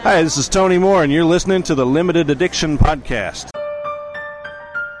Hi, this is Tony Moore, and you're listening to the Limited Addiction Podcast.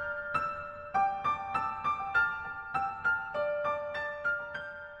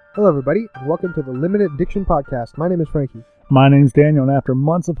 Hello, everybody, and welcome to the Limited Addiction Podcast. My name is Frankie. My name's Daniel, and after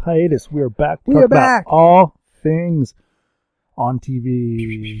months of hiatus, we are back. We are back! About all things on TV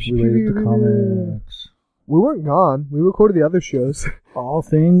related to comics. We weren't gone. We recorded the other shows. All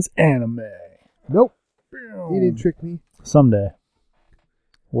things anime. Nope. You didn't trick me. Someday,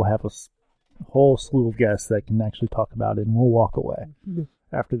 we'll have a whole slew of guests that can actually talk about it, and we'll walk away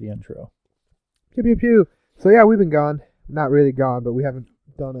after the intro. Pew, pew, pew. So, yeah, we've been gone. Not really gone, but we haven't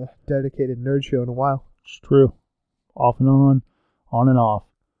done a dedicated nerd show in a while. It's true. Off and on and off.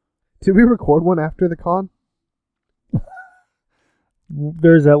 Did we record one after the con?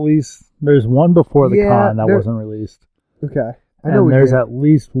 There's one before the con that wasn't released. Okay. I know and there's at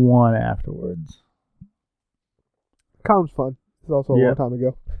least one afterwards. Con was fun. It was also a long time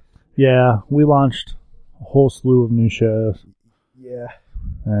ago. Yeah, we launched a whole slew of new shows. Yeah.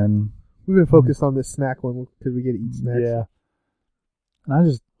 And we've been focused on this snack one because we get to eat snacks. Yeah. And I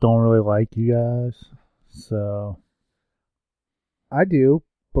just don't really like you guys, so. I do,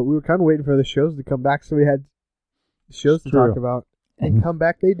 but we were kind of waiting for the shows to come back, so we had shows to talk about. And come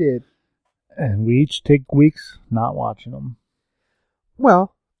back they did. And we each take weeks not watching them.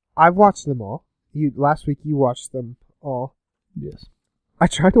 Well, I've watched them all. Last week you watched them all. Yes. I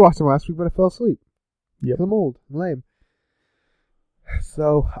tried to watch them last week, but I fell asleep. Yep. I'm old and lame.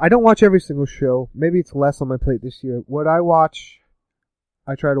 So, I don't watch every single show. Maybe it's less on my plate this year. What I watch,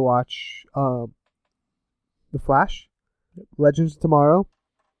 I try to watch The Flash, Legends of Tomorrow,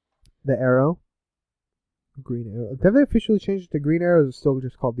 The Arrow, Green Arrow. Have they officially changed it to Green Arrow, or is it still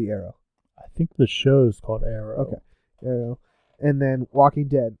just called The Arrow? I think the show is called Arrow. Okay, Arrow. And then Walking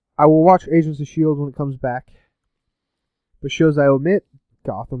Dead. I will watch Agents of S.H.I.E.L.D. when it comes back. But shows I omit,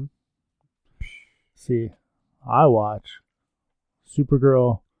 Gotham. See, I watch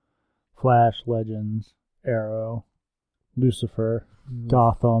Supergirl, Flash, Legends, Arrow, Lucifer,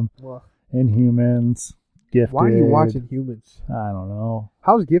 Gotham, Inhumans, Gifted. Why are you watching Humans? I don't know.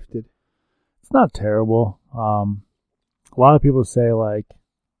 How's Gifted? It's not terrible. A lot of people say like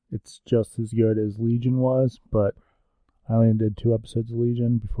it's just as good as Legion was, but I only did 2 episodes of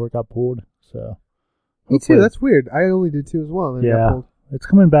Legion before it got pulled. So me too. That's weird. I only did 2 as well. And yeah, it's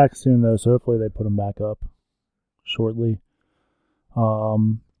coming back soon though, so hopefully they put them back up shortly.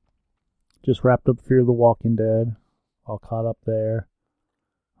 Just wrapped up Fear the Walking Dead. All caught up there.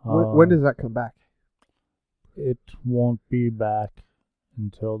 When does that come back? It won't be back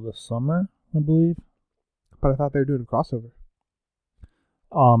until the summer, I believe. But I thought they were doing a crossover.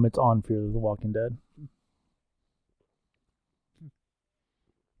 It's on Fear the Walking Dead.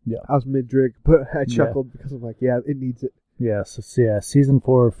 Yeah. I was mid-drink, but I chuckled because I'm like, yeah, it needs it. Yes. Season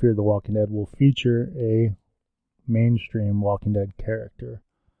 4 of Fear the Walking Dead will feature a mainstream Walking Dead character.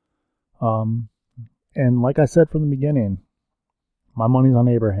 And like I said from the beginning, my money's on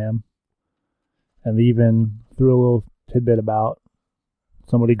Abraham. And they even threw a little tidbit about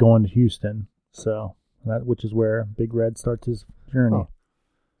somebody going to Houston. So, which is where Big Red starts his journey. Oh.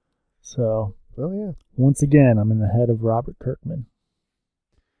 So, well, yeah. Once again, I'm in the head of Robert Kirkman.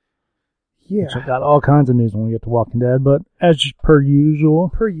 Yeah. Which I got all kinds of news when we get to Walking Dead, but as per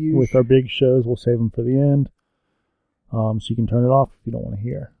usual, with our big shows, we'll save them for the end. So you can turn it off if you don't want to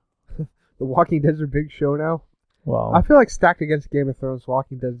hear. The Walking Dead's a big show now? Well, I feel like stacked against Game of Thrones,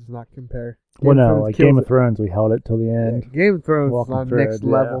 Walking Dead does not compare. Game of Thrones, we held it till the end. Yeah, Game of Thrones is on next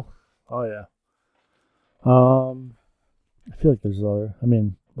level. Oh, yeah. I feel like there's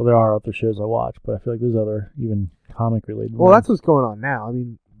there are other shows I watch, but I feel like there's other even comic-related ones. That's what's going on now. I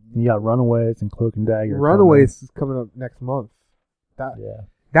mean, you got Runaways and Cloak and Dagger. Runaways is coming up next month.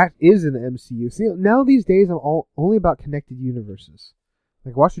 That is in the MCU. See, now these days I'm only about connected universes.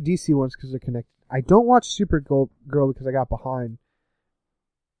 Like, watch the DC ones because they're connected. I don't watch Supergirl because I got behind.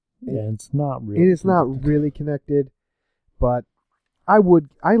 Yeah, it's not really. It is not really connected, but I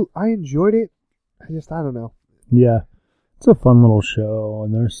enjoyed it. I don't know. Yeah, it's a fun little show,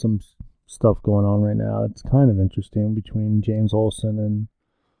 and there's some stuff going on right now. It's kind of interesting between James Olsen and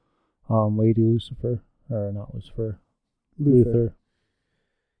Lady Lucifer, or not Lucifer, Luther.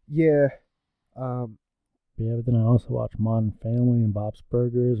 Yeah. But then I also watch Modern Family and Bob's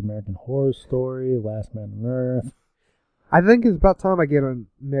Burgers, American Horror Story, Last Man on Earth. I think it's about time I get on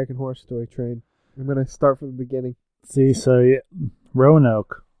American Horror Story train. I'm going to start from the beginning. See, so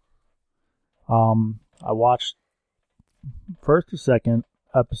Roanoke. I watched first or second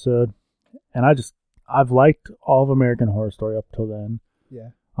episode, and I've liked all of American Horror Story up till then. Yeah.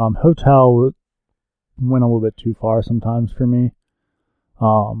 Hotel went a little bit too far sometimes for me.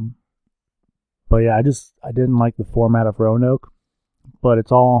 But yeah, I didn't like the format of Roanoke, but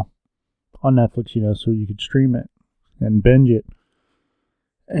it's all on Netflix, so you could stream it and binge it.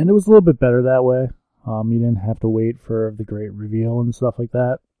 And it was a little bit better that way. You didn't have to wait for the great reveal and stuff like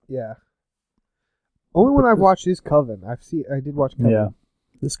that. Yeah. Only one I've watched is Coven. I did watch Coven. Yeah.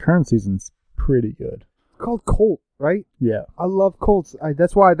 This current season's pretty good. It's called Colt, right? Yeah. I love Colts.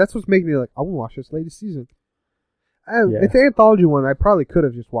 That's what's making me like, I want to watch this latest season. Yeah. If the anthology one, I probably could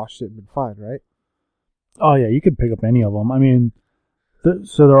have just watched it and been fine, right? Oh, yeah, you could pick up any of them. I mean,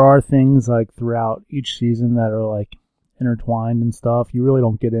 so there are things like throughout each season that are like intertwined and stuff. You really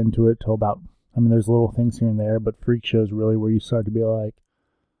don't get into it till about, there's little things here and there, but Freak Show is really where you start to be like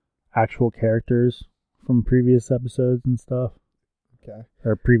actual characters from previous episodes and stuff. Okay.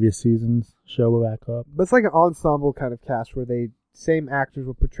 Or previous seasons show back up. But it's like an ensemble kind of cast where same actors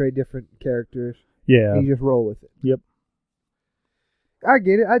will portray different characters. Yeah. And you just roll with it. Yep. I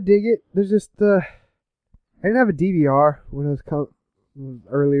get it. I dig it. There's just, I didn't have a DVR when it was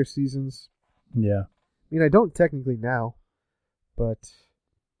earlier seasons. Yeah. I don't technically now, but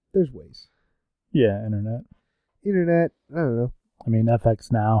there's ways. Yeah, internet. I don't know.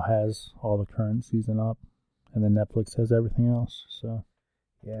 FX now has all the current season up, and then Netflix has everything else. So,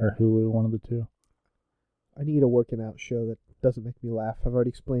 yeah. Or Hulu, one of the two. I need a working out show that doesn't make me laugh. I've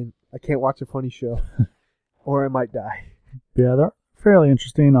already explained. I can't watch a funny show, or I might die. Yeah, they're fairly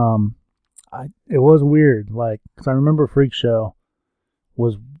interesting. It was weird, because I remember Freak Show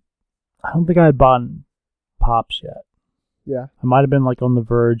was. I don't think I had bought Pops yet. Yeah. I might have been on the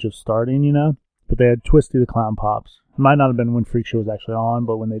verge of starting, but they had Twisty the Clown Pops. It might not have been when Freak Show was actually on,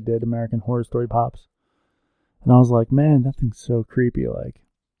 but when they did American Horror Story Pops. And I was like, man, that thing's so creepy.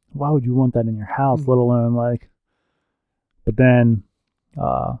 Why would you want that in your house, let alone, But then,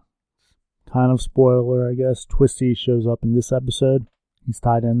 kind of spoiler, I guess, Twisty shows up in this episode. He's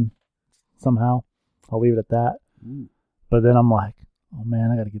tied in somehow. I'll leave it at that. But then I'm like, oh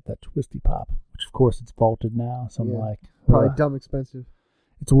man, I got to get that Twisty Pop. Which, of course, it's vaulted now. So I'm like... Probably dumb expensive.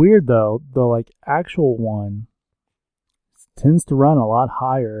 It's weird, though. The, actual one tends to run a lot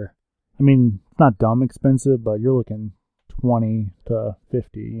higher. It's not dumb expensive, but you're looking 20 to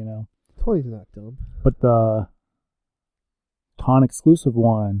 50, 20's not dumb. But the con exclusive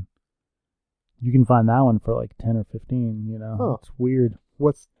one, you can find that one for 10 or 15, Huh. It's weird.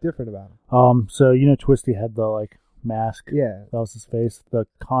 What's different about it? So Twisty had the mask. Yeah. That was his face. The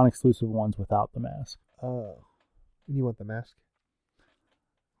con exclusive one's without the mask. Oh. And you want the mask?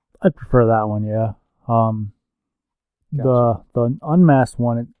 I'd prefer that one, yeah. Gotcha. The unmasked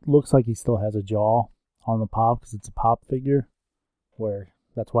one, it looks like he still has a jaw on the pop because it's a pop figure, where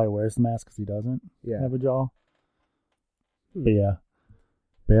that's why he wears the mask, because he doesn't have a jaw. But yeah,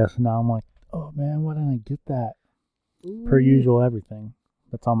 so now I'm like, oh man, why didn't I get that? Per usual, everything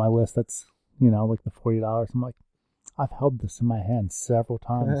that's on my list, that's the $40. I'm like, I've held this in my hand several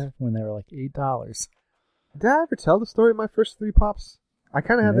times when they were $8. Did I ever tell the story of my first 3 Pops? I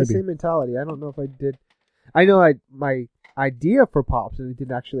kind of had the same mentality. I don't know if I did. I know my idea for Pops, and it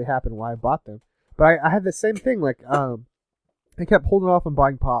didn't actually happen why I bought them. But I had the same thing. I kept holding off on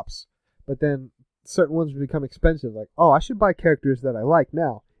buying Pops, but then certain ones would become expensive. I should buy characters that I like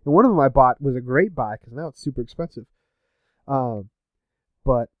now. And one of them I bought was a great buy, because now it's super expensive.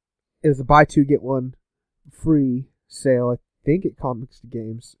 But it was a buy 2, get 1 free sale, I think, at Comics to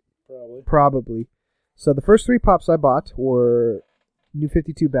Games. Probably. So the first 3 Pops I bought were New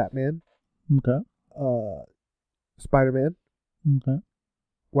 52 Batman. Okay. Spider-Man. Okay.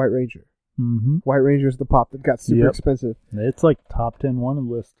 White Ranger. Mm-hmm. White Ranger is the pop that got super expensive. It's top 10 wanted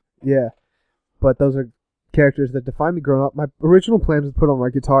list. Yeah. But those are characters that define me growing up. My original plan was to put on my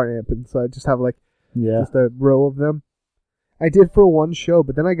guitar amp, and so I just have just a row of them. I did for one show,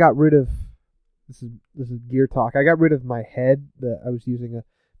 but then I got rid of this is gear talk. I got rid of my head. I was using a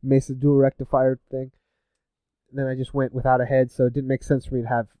Mesa dual rectifier thing. And then I just went without a head, so it didn't make sense for me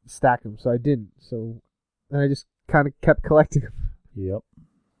to stack them, so I didn't. So then I just kind of kept collecting them. Yep.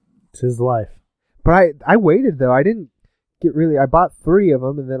 It's his life. But I waited, though. I didn't I bought 3 of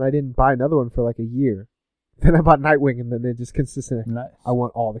them, and then I didn't buy another one for a year. Then I bought Nightwing, and then it just consistent. Nice. I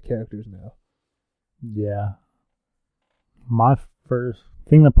want all the characters now. Yeah. My first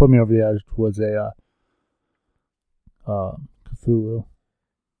thing that put me over the edge was a Cthulhu.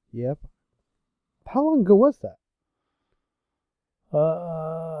 Yep. How long ago was that?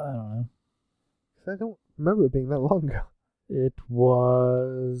 I don't know. 'Cause I don't remember it being that long ago. It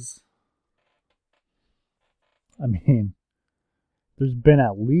was... there's been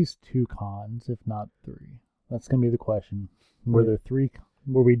at least 2 cons, if not 3. That's going to be the question. Were there 3...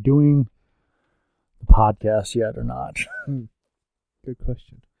 Were we doing the podcast yet or not? Good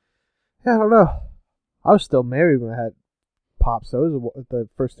question. Yeah, I don't know. I was still married when I had Pops. So it was the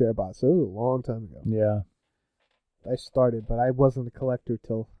first year I bought. So it was a long time ago. Yeah. I started, but I wasn't a collector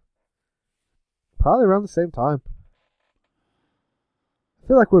till probably around the same time. I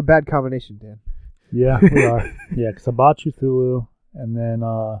feel like we're a bad combination, Dan. Yeah, we are. Yeah, because I bought you Cthulhu, and then,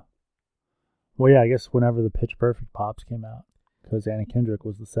 I guess whenever the Pitch Perfect pops came out, because Anna Kendrick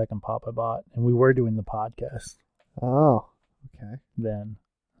was the second pop I bought, and we were doing the podcast Oh, okay. then.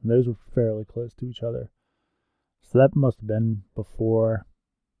 And those were fairly close to each other. So that must have been before,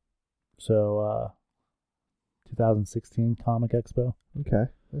 2016 Comic Expo. Okay.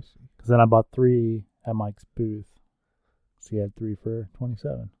 I see. Because then I bought 3 at Mike's booth. So he had 3 for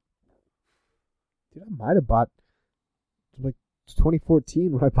 $27. Dude, I might have bought like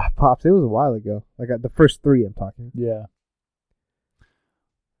 2014 when I bought Pops. It was a while ago. Like the first 3 I'm talking. Yeah.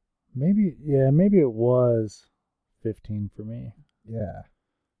 Maybe it was 15 for me. Yeah.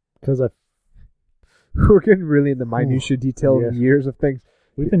 Because We're getting really into minutiae detail of Yes. years of things.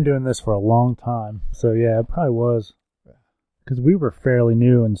 we've been doing this for a long time. So yeah, it probably was. Because we were fairly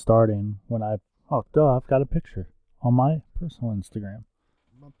new and starting when I've got a picture on my personal Instagram.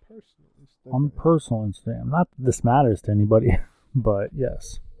 My personal On personal Instagram. Not that this matters to anybody, but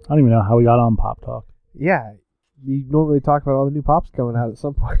yes. I don't even know how we got on Pop Talk. Yeah. You normally talk about all the new Pops coming out at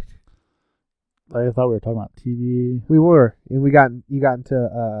some point. I thought we were talking about TV. We were. And you got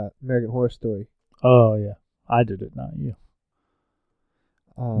into American Horror Story. Oh, yeah. I did it, not you.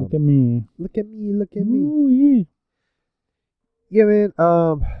 Look at me. Look at me. Look at me. Ooh-wee. Yeah, man.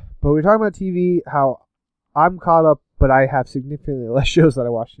 But we're talking about TV, how I'm caught up, but I have significantly less shows that I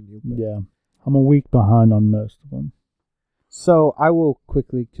watch than you. But. Yeah. I'm a week behind on most of them. So I will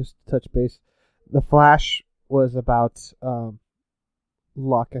quickly just touch base. The Flash was about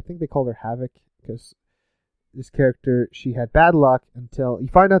luck. I think they called her Havoc because this character, she had bad luck until you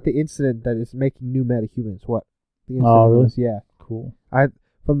find out the incident that is making new metahumans. What the incident really? was? Yeah. Cool.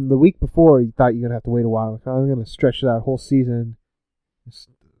 From the week before, you thought you're gonna have to wait a while. Like, I'm gonna stretch that whole season,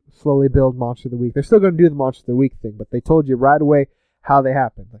 slowly build Monster of the Week. They're still gonna do the Monster of the Week thing, but they told you right away how they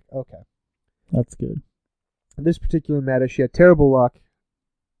happened. Like, okay. That's good. In this particular meta, she had terrible luck.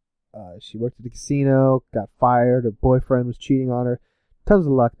 She worked at the casino, got fired, her boyfriend was cheating on her. Tons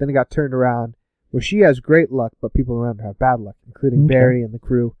of luck. Then it got turned around where she has great luck, but people around her have bad luck, including Okay. Barry and the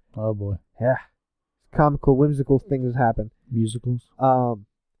crew. Oh, boy. Yeah. Comical, whimsical things happen. Musicals?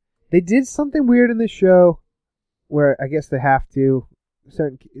 They did something weird in this show where I guess they have to.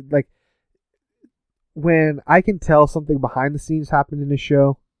 When I can tell something behind the scenes happened in the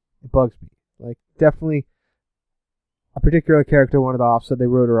show, it bugs me. Like, definitely a particular character wanted off, so they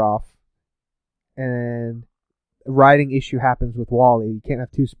wrote her off. And a writing issue happens with Wally. You can't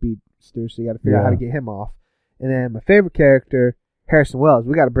have 2 speedsters, so you got to figure out how to get him off. And then my favorite character, Harrison Wells,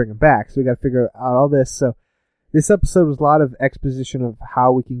 we got to bring him back, so we got to figure out all this. So this episode was a lot of exposition of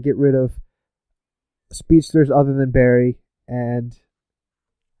how we can get rid of speedsters other than Barry, and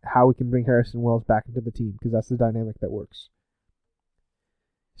how we can bring Harrison Wells back into the team, because that's the dynamic that works.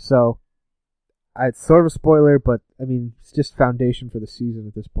 So, it's sort of a spoiler, but, I mean, it's just foundation for the season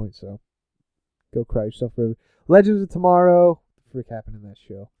at this point, so go cry yourself for Legends of Tomorrow. What the frick happened in that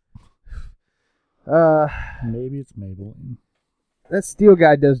show? Maybe it's Maybelline. That Steel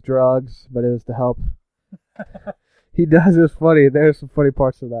guy does drugs, but it was to help. He does. It was funny. There's some funny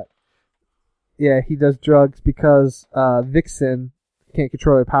parts of that. Yeah, he does drugs because Vixen can't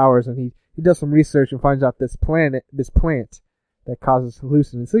control her powers, and he does some research and finds out this plant that causes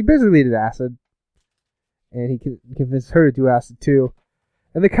hallucinations. So he basically did acid, and he can convince her to do acid too.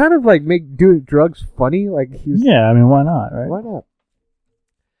 And they kind of like make doing drugs funny. Like Yeah, I mean, why not, right? why not?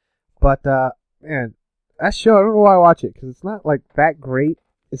 But man, that show, I don't know why I watch it, because it's not like that great.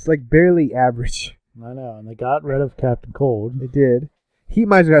 It's like barely average. I know, and they got rid of Captain Cold. They did. Heat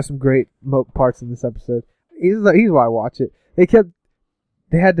Miser got some great parts in this episode. He's why I watch it. They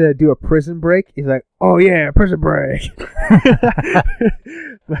had to do a prison break. He's like, oh yeah, prison break.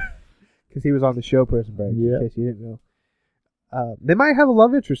 Because he was on the show Prison Break, Yeah. in case you didn't know. They might have a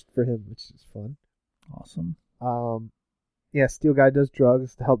love interest for him, which is fun. Awesome. Yeah, Steel Guy does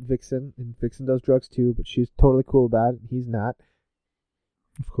drugs to help Vixen, and Vixen does drugs too, but she's totally cool about it, and he's not.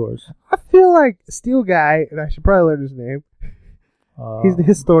 Of course. I feel like Steel Guy, and I should probably learn his name, he's the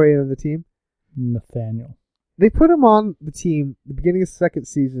historian of the team. Nathaniel. They put him on the team at the beginning of the second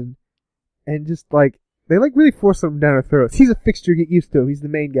season, and just like they like really force him down our throats. He's a fixture, get used to him. He's the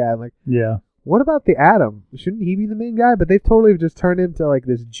main guy. I'm like, Yeah. what about the Atom? Shouldn't he be the main guy? But they've totally just turned him to like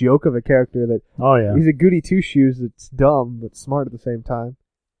this joke of a character that Oh, yeah. he's a goody two shoes that's dumb but smart at the same time.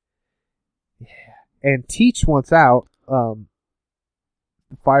 Yeah. And Teach wants out.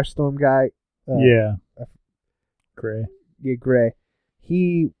 the Firestorm guy. Yeah. Gray. Yeah, Gray.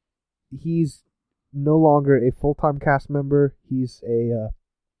 He's no longer a full-time cast member. He's a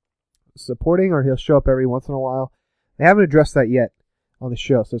supporting, or he'll show up every once in a while. They haven't addressed that yet on the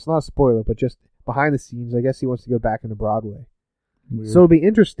show, so it's not a spoiler, but just behind the scenes, I guess he wants to go back into Broadway. Weird. So it'll be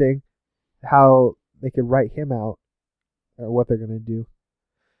interesting how they could write him out, or what they're going to do.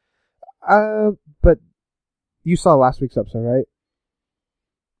 But you saw last week's episode, right?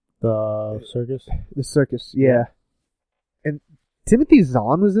 The circus? The circus, yeah. And Timothy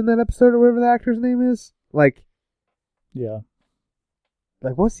Zahn was in that episode, or whatever the actor's name is. Yeah.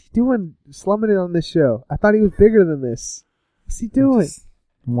 What's he doing slumming it on this show? I thought he was bigger than this. What's he doing?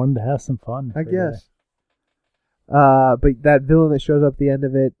 Wanted to have some fun. I guess. But that villain that shows up at the end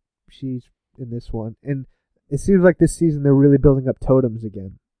of it, she's in this one. And it seems like this season they're really building up totems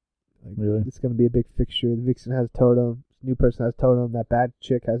again. Really? It's going to be a big fixture. The Vixen has a totem. This new person has a totem. That bad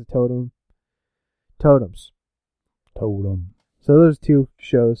chick has a totem. Totems. Totem. So those two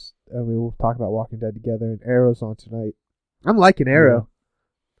shows, and we will talk about Walking Dead together. And Arrow's on tonight. I'm liking Arrow.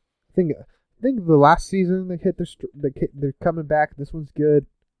 Yeah. I think the last season they hit they're coming back. This one's good.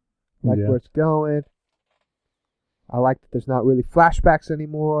 I like where it's going. I like that there's not really flashbacks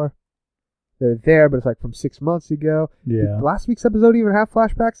anymore. They're there, but it's like from 6 months ago. Yeah. Did last week's episode even have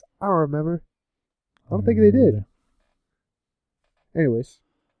flashbacks? I don't remember. I don't think they did. Anyways.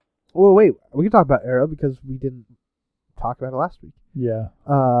 Well, wait. We can talk about Arrow because we didn't talk about it last week. Yeah.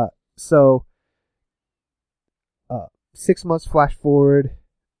 So 6 months flash forward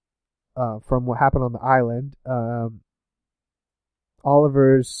from what happened on the island.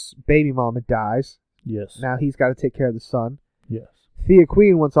 Oliver's baby mama dies. Yes. Now he's got to take care of the son. Yes. Thea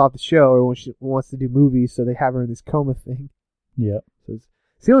Queen wants off the show, or when she wants to do movies, so they have her in this coma thing. Yep. So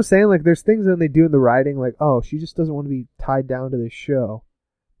see what I'm saying? There's things that they do in the writing, she just doesn't want to be tied down to this show.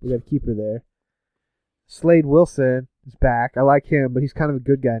 We got to keep her there. Slade Wilson is back. I like him, but he's kind of a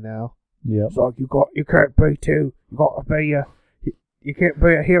good guy now. Yep. It's like you can't be two. You got to be you can't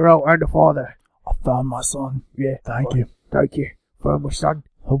be a hero and a father. I found my son. Yeah. Thank you. Thank you. Found my son.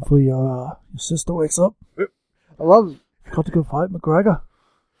 Hopefully your sister wakes up. I love him. Got to go fight McGregor.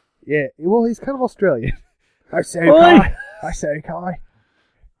 Yeah, well, he's kind of Australian. I say, Oi! I say, Kai.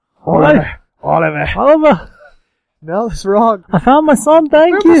 Oi! Oliver. No, that's wrong. I found my son.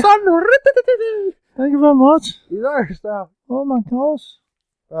 Thank you. Son. Thank you very much. He's Irish now. Oh my gosh.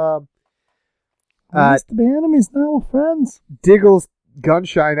 We used to be enemies, now we're friends. Diggle's gun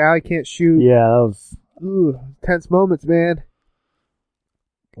shy now. He can't shoot. Yeah, that was... Ooh, tense moments, man.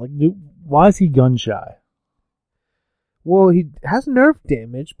 Dude, why is he gun shy? Well, he has nerve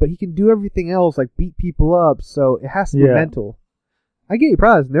damage, but he can do everything else, like beat people up, so it has to be mental. I get you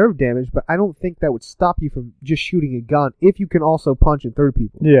probably has nerve damage, but I don't think that would stop you from just shooting a gun if you can also punch in third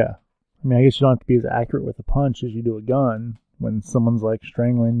people. Yeah. I mean, I guess you don't have to be as accurate with a punch as you do a gun when someone's,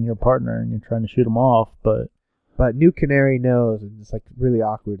 strangling your partner and you're trying to shoot them off, but... But New Canary knows, and it's, really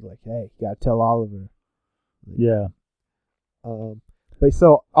awkward, hey, you gotta tell Oliver. Yeah. But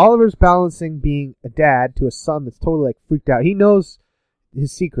so Oliver's balancing being a dad to a son that's totally freaked out. He knows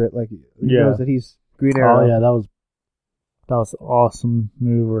his secret, he knows that he's Green Arrow. Oh yeah, that was an awesome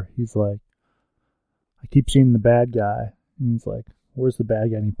move where he's like, I keep seeing the bad guy, and he's like, where's the bad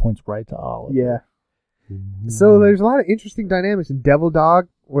guy? And he points right to Oliver. Yeah. So there's a lot of interesting dynamics in Devil Dog,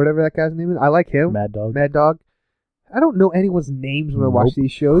 whatever that guy's name is. I like him. Mad Dog. Mad Dog. I don't know anyone's names when I watch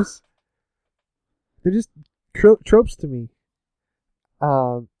these shows. They're just tropes to me.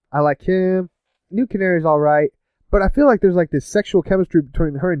 I like him. New Canary's all right, but I feel like there's this sexual chemistry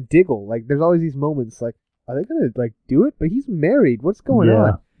between her and Diggle. There's always these moments. Are they gonna do it? But he's married. What's going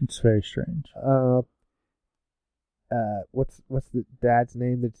on? It's very strange. What's the dad's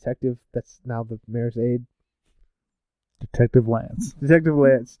name? The detective that's now the mayor's aide. Detective Lance. Detective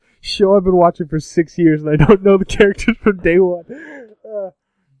Lance. Show I've been watching for 6 years and I don't know the characters from day one.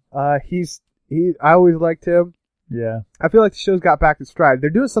 I always liked him. Yeah. I feel like the show's got back to stride.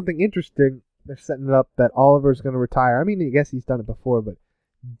 They're doing something interesting. They're setting it up that Oliver's going to retire. I mean, I guess he's done it before, but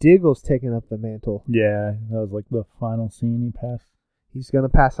Diggle's taking up the mantle. Yeah, that was the final scene he passed. He's going to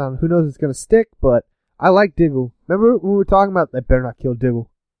pass on. Who knows if it's going to stick, but I like Diggle. Remember when we were talking about, they better not kill Diggle.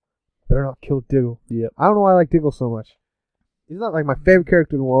 Better not kill Diggle. Yep. I don't know why I like Diggle so much. He's not my favorite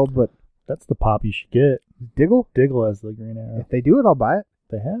character in the world, but... That's the pop you should get. Diggle? Diggle as the Green Arrow. If they do it, I'll buy it.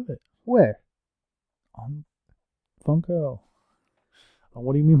 They have it. Where? On Funko.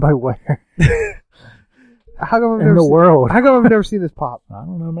 What do you mean by where? How come I've in never the world? How come I've never seen this pop? I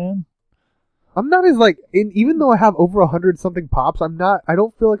don't know, man. I'm not as even though I have over 100 something pops, I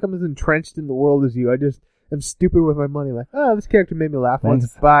don't feel like I'm as entrenched in the world as you. I'm stupid with my money. Like, oh, this character made me laugh Man,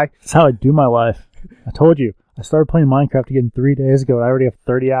 once. Bye. That's how I do my life. I told you. I started playing Minecraft again 3 days ago, and I already have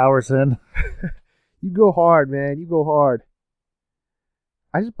 30 hours in. You go hard, man. You go hard.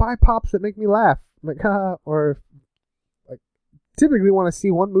 I just buy pops that make me laugh. Like, or like, typically when I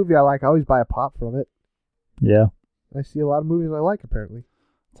see one movie I like, I always buy a pop from it. Yeah. I see a lot of movies I like, apparently.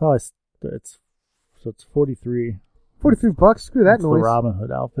 That's how it's 43. $43. Screw that It's noise. the Robin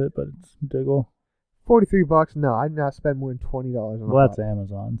Hood outfit, but it's Diggle. $43. No, I'd not spend more than $20 on a Well, pop. that's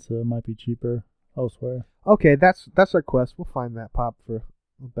Amazon, so it might be cheaper elsewhere. Okay, that's our quest. We'll find that pop for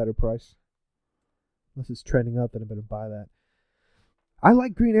a better price. Unless it's trending up, then I better buy that. I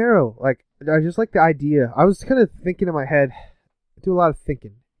like Green Arrow. Like, I just like the idea. I was kind of thinking in my head, I do a lot of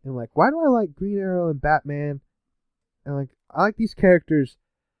thinking, and like, why do I like Green Arrow and Batman? And like, I like these characters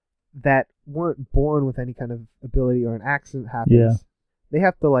that weren't born with any kind of ability, or an accident happens. Yeah. They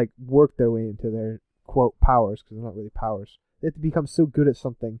have to like work their way into their quote powers, because they're not really powers. They have to become so good at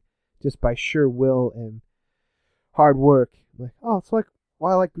something just by sheer will and hard work. Like, oh, it's like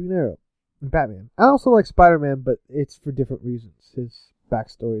why I like Green Arrow and Batman. I also like Spider-Man, but it's for different reasons. His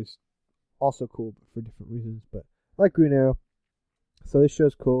backstory's also cool, but for different reasons. But I like Green Arrow. So this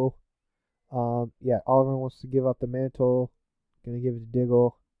show's cool. Yeah, Oliver wants to give up the mantle. Gonna give it to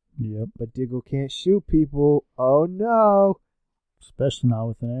Diggle. Yep. But Diggle can't shoot people. Oh no. Especially not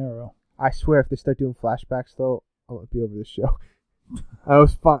with an arrow. I swear if they start doing flashbacks though, I won't be over this show. That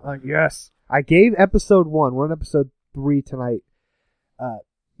was fun. Like, yes. I gave episode 1. We're on episode 3 tonight.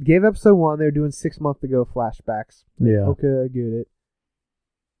 Gave episode 1. They were doing 6 months ago flashbacks. Yeah. Okay, I get it.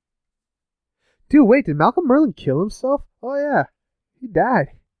 Dude, wait, did Malcolm Merlin kill himself? Oh yeah. He died.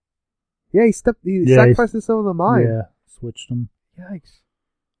 Yeah, he sacrificed himself in the mine. Yeah. Switched them. Yikes.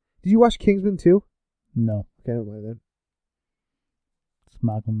 Did you watch Kingsman 2? No. Okay, never mind then. It's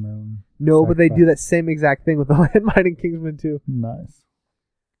Malcolm Merlin. No, but they do that same exact thing with the landmine in Kingsman 2. Nice.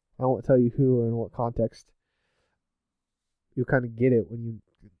 I won't tell you who or in what context. You'll kind of get it when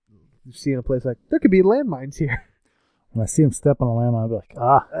you see in a place like, there could be landmines here. When I see him step on a landmine, I'll be like,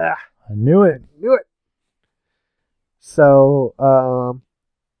 I knew it. Knew it. So,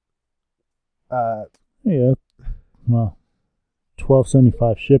 Yeah. Well,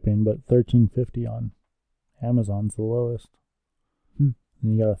 $12.75 shipping, but $13.50 on Amazon's the lowest. And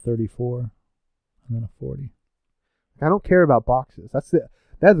you got a 34 and then a 40. I don't care about boxes. That's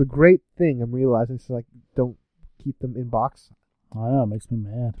a great thing I'm realizing. It's like, don't keep them in box. I know, it makes me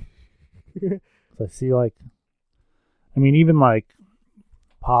mad. 'Cause I see even like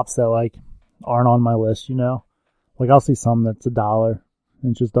pops that like aren't on my list, you know? Like I'll see some that's $1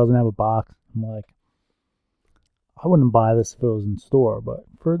 and it just doesn't have a box. I'm like, I wouldn't buy this if it was in store, but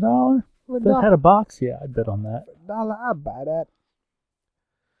for $1, if it had a box, yeah, I'd bet on that. $1, I'd buy that.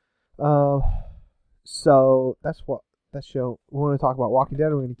 So that's that show. We want to talk about Walking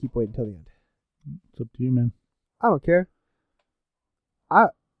Dead, or we're going to keep waiting until the end? It's up to you, man. I don't care.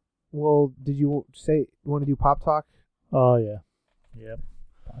 Well, did you say you want to do Pop Talk? Oh, yeah. Yep.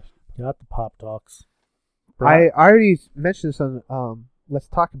 Got the Pop Talks. I already mentioned this on Let's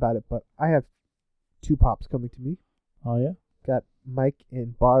Talk About It, but I have 2 pops coming to me. Oh, yeah? Got Mike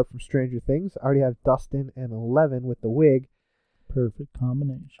and Barb from Stranger Things. I already have Dustin and 11 with the wig. Perfect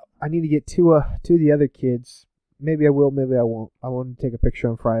combination. I need to get two of the other kids. Maybe I will, maybe I won't. I want to take a picture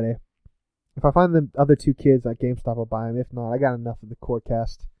on Friday. If I find the other 2 kids at GameStop, I'll buy them. If not, I got enough of the core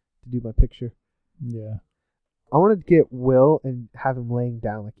cast to do my picture. Yeah. I want to get Will and have him laying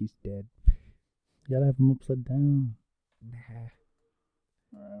down like he's dead. You gotta have him upside down. Nah.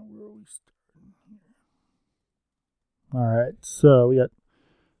 Alright, where are we starting here? Alright, so we got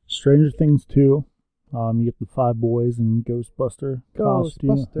Stranger Things 2. You get the 5 boys in Ghostbuster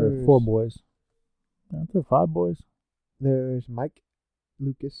costume. Or 4 boys. Aren't there 5 boys? There's Mike,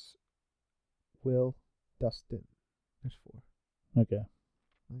 Lucas, Will, Dustin. There's 4. Okay.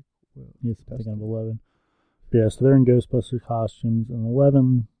 Mike, Will, Yes, I'm Dustin. thinking of 11. But yeah, so they're in Ghostbuster costumes, and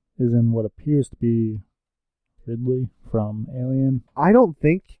 11 is in what appears to be Ridley from Alien. I don't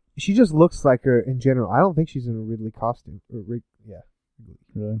think she just looks like her in general. I don't think she's in a Ridley costume. Ridley.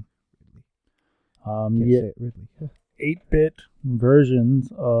 Really? Can't You say get it, Ridley. 8-bit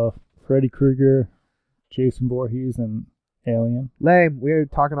versions of Freddy Krueger, Jason Voorhees, and Alien. Lame. We're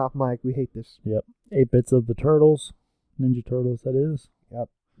talking off mic. We hate this. Yep. 8 bits of the Turtles. Ninja Turtles, that is. Yep.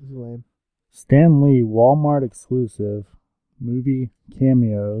 This is lame. Stan Lee Walmart exclusive movie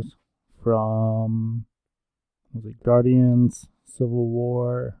cameos from Guardians, Civil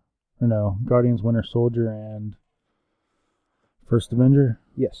War, or no, Guardians Winter Soldier and First Avenger.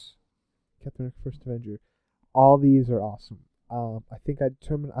 Yes. Captain America First Avenger. All these are awesome. I think I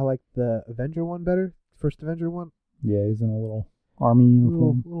determined I like the Avenger one better. first Avenger one? Yeah, he's in a little army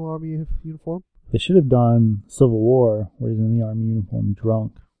uniform. Little army uniform. They should have done Civil War, where he's in the army uniform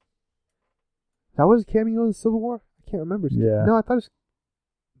drunk. That was a cameo in the Civil War? I can't remember. Yeah. No, I thought his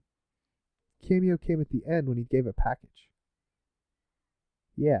cameo came at the end when he gave a package.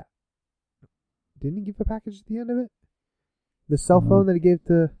 Yeah. Didn't he give a package at the end of it? The cell phone that he gave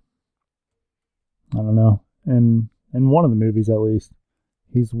to... I don't know. In one of the movies, at least,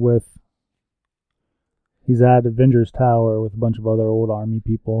 he's at Avengers Tower with a bunch of other old army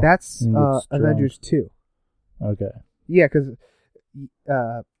people. That's Avengers 2. Okay. Yeah, because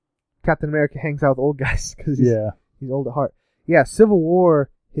Captain America hangs out with old guys because he's old at heart. Yeah, Civil War,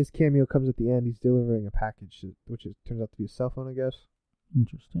 his cameo comes at the end. He's delivering a package, which turns out to be a cell phone, I guess.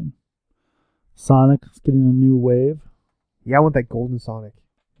 Interesting. Sonic is getting a new wave. Yeah, I want that golden Sonic.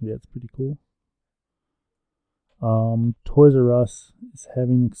 Yeah, it's pretty cool. Toys R Us is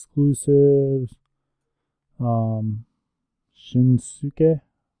having exclusives. Shinsuke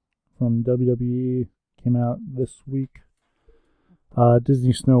from WWE came out this week.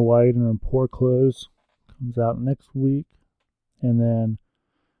 Disney Snow White and her poor clothes comes out next week. And then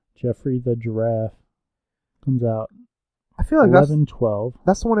Jeffrey the Giraffe comes out I feel like 11/12.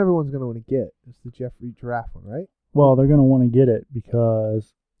 That's the one everyone's going to want to get. It's the Jeffrey Giraffe one, right? Well, they're going to want to get it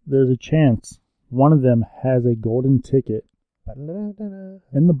because there's a chance one of them has a golden ticket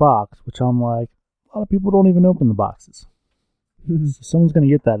in the box, which I'm like, a lot of people don't even open the boxes. So someone's going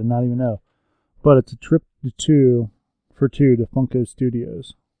to get that and not even know. But it's a trip to Funko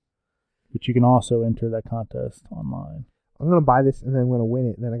Studios, which you can also enter that contest online. I'm going to buy this and then I'm going to win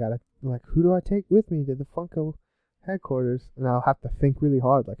it. And then I got to, like, who do I take with me to the Funko headquarters? And I'll have to think really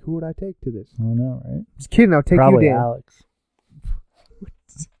hard, like, who would I take to this? I know, right? Just kidding, I'll take Probably you, Dan. Alex.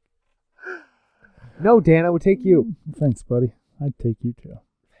 No, Dan, I would take you. Thanks, buddy. I'd take you too.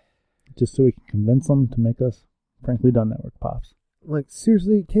 Just so we can convince them to make us Frankly Done Network pops. Like,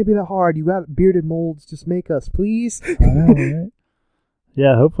 seriously, it can't be that hard. You got bearded molds. Just make us, please. I know, right?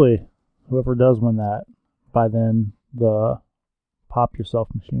 Yeah, hopefully, whoever does win that, by then, the Pop Yourself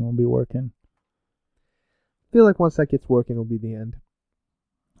machine will be working. I feel like once that gets working, it'll be the end.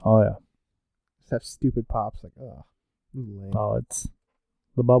 Oh, yeah. Just have stupid pops. Like, ugh. Lame. Oh, it's...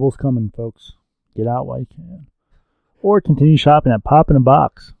 The bubble's coming, folks. Get out while you can. Or continue shopping at Pop in a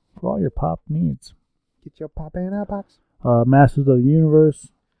Box for all your pop needs. Get your pop in a box. Masters of the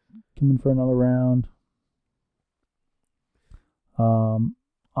Universe coming for another round. On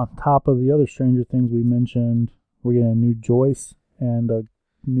top of the other Stranger Things we mentioned, we're getting a new Joyce and a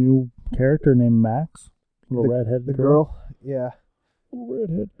new character named Max. Little redhead the girl. Yeah. Little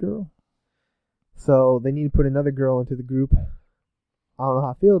redhead girl. So they need to put another girl into the group. I don't know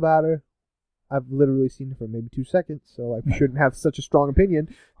how I feel about her. I've literally seen her for maybe 2 seconds, so I shouldn't have such a strong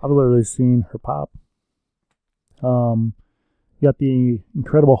opinion. I've literally seen her pop. You got the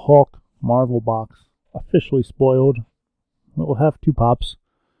Incredible Hulk Marvel box officially spoiled. We'll have 2 pops.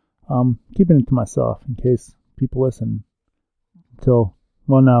 Keeping it to myself in case people listen until,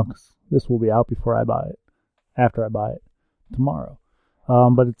 well, no, 'cause this will be out before I buy it, after I buy it tomorrow.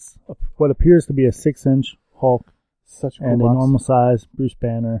 But it's what appears to be a 6-inch Hulk Such a cool and box. a normal size Bruce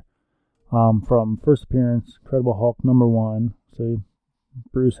Banner from first appearance, Incredible Hulk #1. So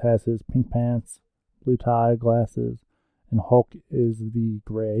Bruce has his pink pants, blue tie, glasses, and Hulk is the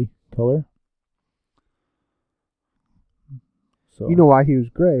gray color. So You know why he was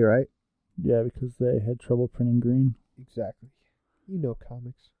gray, right? yeah, because they had trouble printing green. Exactly. You know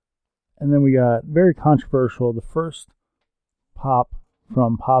comics. And then we got very controversial, the first pop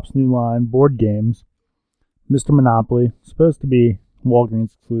from Pop's new line, board games. Mr. Monopoly, supposed to be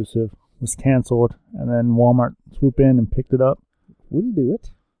Walgreens exclusive, was canceled, and then Walmart swooped in and picked it up. We'll do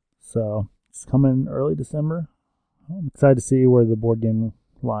it. So it's coming early December. I'm excited to see where the board game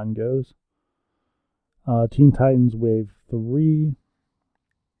line goes. Teen Titans Wave 3.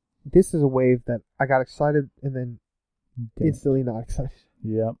 This is a wave that I got excited and then instantly not excited.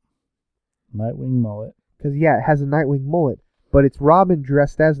 Yep. Nightwing mullet. Because, yeah, it has a Nightwing mullet, but it's Robin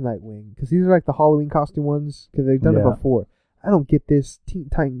dressed as Nightwing. Because these are like the Halloween costume ones, because they've done it before. I don't get this. Teen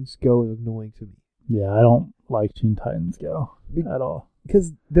Titans Go is annoying to me. Yeah, I don't like Teen Titans Go at all.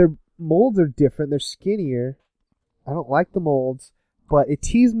 Because their molds are different. They're skinnier. I don't like the molds, but it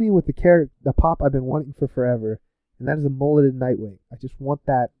teased me with the pop I've been wanting for forever, and that is a mulleted Nightwing. I just want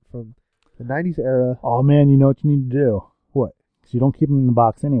that from the 90s era. Oh, man, you know what you need to do? What? Because you don't keep them in the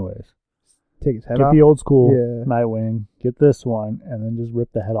box anyways. Take his head Get off? the old school Yeah. Nightwing, get this one, and then just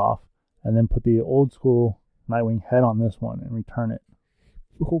rip the head off. And then put the old school Nightwing head on this one and return it.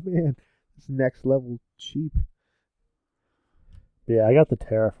 Oh, man. It's next level cheap. Yeah, I got the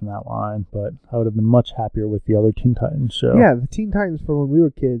Terra from that line, but I would have been much happier with the other Teen Titans show. Yeah, the Teen Titans for when we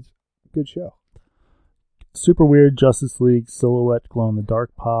were kids, good show. Super weird Justice League silhouette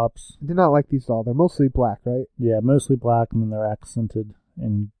glow-in-the-dark pops. I did not like these at all. They're mostly black, right? Yeah, mostly black, and then they're accented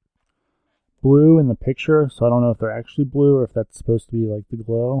in blue in the picture, so I don't know if they're actually blue or if that's supposed to be like the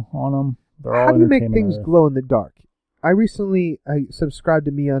glow on them. They're all How do you make Entertainment things Earth. glow in the dark? I subscribed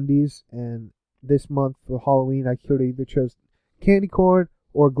to MeUndies, and this month for Halloween I could have either chose candy corn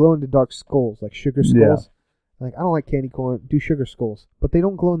or glow in the dark skulls, like sugar skulls. Yeah. Like, I don't like candy corn, do sugar skulls, but they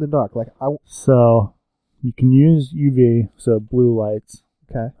don't glow in the dark. So you can use UV, so blue lights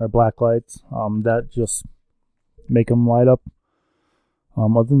Okay. or black lights. That just make them light up.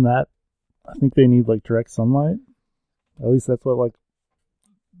 Other than that, I think they need like direct sunlight. At least that's what like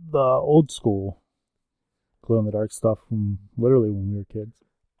the old school glow in the dark stuff from literally when we were kids.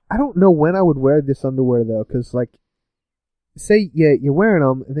 I don't know when I would wear this underwear though, because like, say you're wearing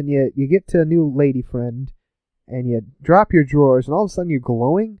them, and then you get to a new lady friend, and you drop your drawers, and all of a sudden you're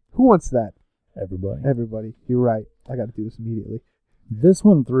glowing. Who wants that? Everybody. Everybody. You're right. I got to do this immediately. This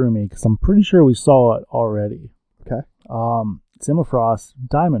one threw me because I'm pretty sure we saw it already. Okay. It's Emma Frost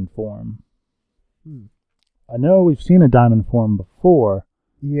diamond form. Hmm. I know we've seen a diamond form before.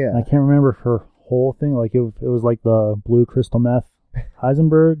 Yeah. And I can't remember if her whole thing, like it was like the blue crystal meth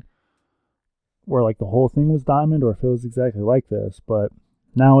Heisenberg, where like the whole thing was diamond, or if it was exactly like this. But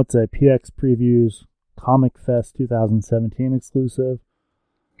now it's a PX Previews Comic Fest 2017 exclusive.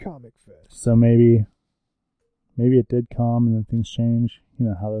 Comic Fest. So maybe it did come and then things change. You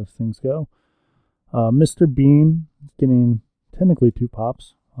know how those things go. Mr. Bean is getting technically 2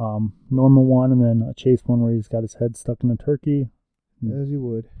 pops. Normal one and then a chase one where he's got his head stuck in a turkey. As you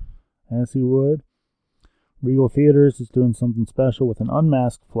would. As he would. Regal Theaters is doing something special with an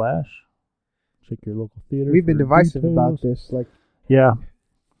unmasked Flash. Check your local theater. We've been for divisive details. about this. Like, Yeah.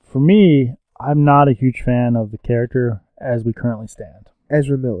 For me, I'm not a huge fan of the character as we currently stand.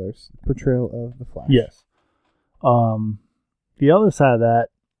 Ezra Miller's portrayal of the Flash. Yes. The other side of that,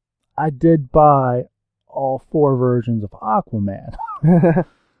 I did buy all 4 versions of Aquaman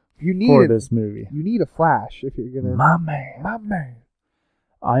You need for it. this movie. You need a Flash if you're gonna. My man. My man.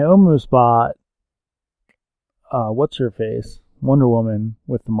 I almost bought what's her face? Wonder Woman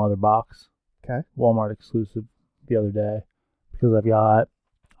with the mother box. Okay. Walmart exclusive the other day. Because I've got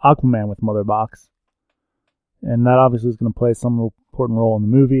Aquaman with mother box. And that obviously is going to play some important role in the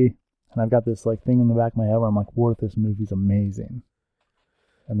movie. And I've got this like thing in the back of my head where I'm like, what if this movie's amazing?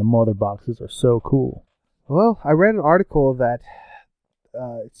 And the mother boxes are so cool. Well, I read an article that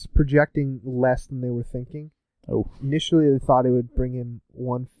it's projecting less than they were thinking. Oh. Initially, they thought it would bring in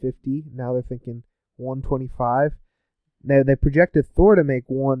 150. Now they're thinking 125. Now they projected Thor to make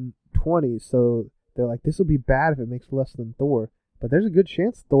 120, so they're like, this will be bad if it makes less than Thor. But there's a good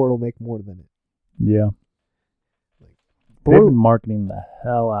chance Thor will make more than it. Yeah. Thor, They've been marketing the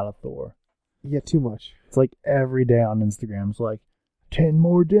hell out of Thor. yeah, too much. It's like every day on Instagram, it's like 10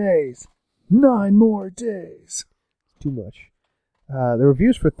 more days, 9 more days. Too much. The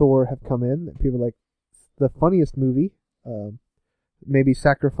reviews for Thor have come in. People are like, the funniest movie. Maybe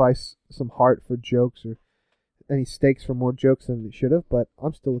sacrifice some heart for jokes or any stakes for more jokes than it should have, but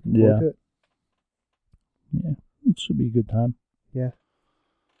I'm still looking forward to it. Yeah, it should be a good time. Yeah.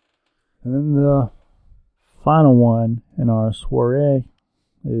 And then the final one in our soiree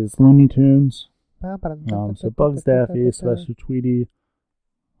is Looney Tunes. So Bugs Daffy, Sylvester Tweety,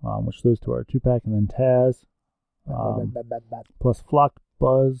 which goes to our 2-pack, and then Taz, plus Flock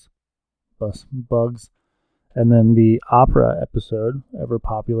Bugs, and then the opera episode, ever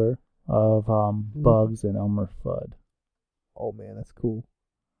popular, of Bugs and Elmer Fudd. Oh man, that's cool.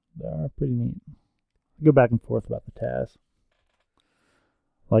 They are pretty neat. I go back and forth about the Taz.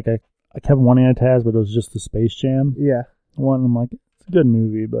 Like I kept wanting a Taz, but it was just the Space Jam Yeah. one. I'm like, it's a good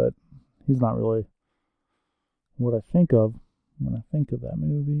movie, but he's not really what I think of when I think of that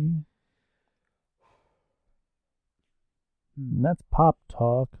movie. And that's Pop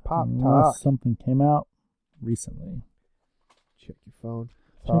Talk. Pop unless Talk. something came out recently. Check your phone.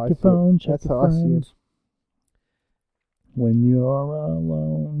 Check your phone, check That's your how I see him. friends. When you're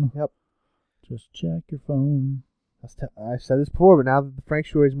alone. Yep. Just check your phone. I've said this before, but now that the Frank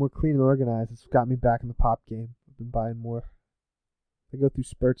Story is more clean and organized, it's got me back in the pop game. I've been buying more. They go through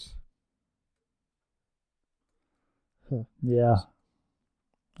spurts. Huh. Yeah.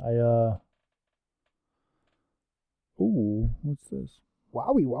 Ooh, what's this?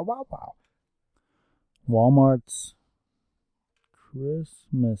 Wowie, wow, wow, wow. Walmart's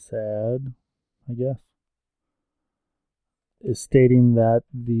Christmas ad, I guess, is stating that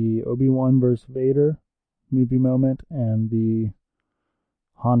the Obi-Wan vs. Vader movie moment and the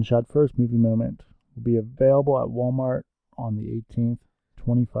Han Shot First movie moment will be available at Walmart on the 18th.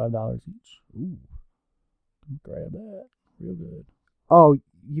 $25 each. Ooh. Grab that. Real good. Oh,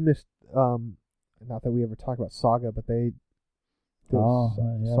 you missed. Not that we ever talk about Saga, but they.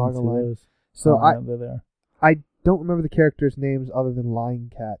 Saga line. Those. So they're there. I don't remember the characters' names other than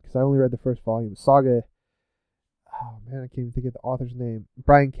Lion Cat because I only read the first volume. Saga. Oh man, I can't even think of the author's name.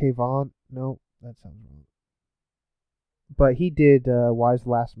 Brian K. Vaughan. No, that sounds wrong. But he did Wise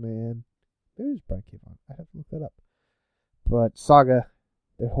Last Man. Maybe it was Brian K. Vaughan. I have to look that up. But Saga,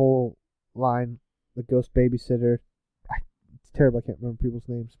 the whole line, the ghost babysitter. It's terrible. I can't remember people's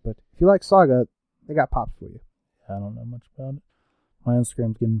names. But if you like Saga, they got pops for you. I don't know much about it. My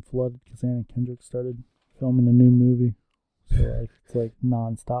Instagram's getting flooded because Anna Kendrick started filming a new movie. So it's like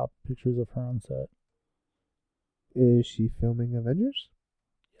non-stop pictures of her on set. Is she filming Avengers?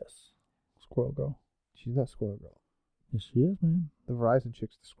 Yes. Squirrel Girl. She's not Squirrel Girl. Yes, she is, man. The Verizon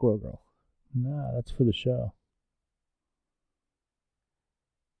chick's the Squirrel Girl. Nah, that's for the show.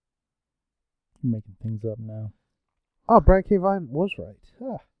 You're making things up now. Oh, Brian K. Vaughan was right.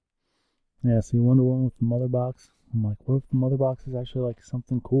 Ah. Yeah, see Wonder Woman with the mother box. I'm like, what if the mother box is actually like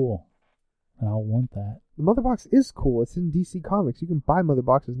something cool? And I'll want that. The mother box is cool. It's in DC Comics. You can buy mother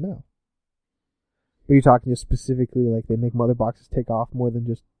boxes now. Are you talking just specifically like they make mother boxes take off more than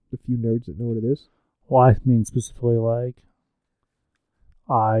just a few nerds that know what it is? Well, I mean specifically like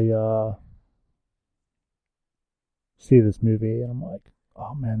I see this movie and I'm like,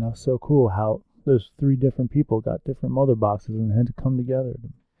 oh man, that was so cool how those 3 different people got different mother boxes and had to come together to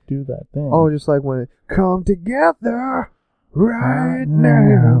do that thing. Oh, just like when it come together right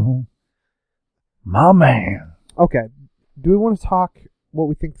now. My man. Okay. Do we want to talk what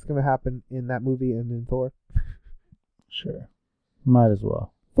we think is going to happen in that movie and in Thor? Sure. Might as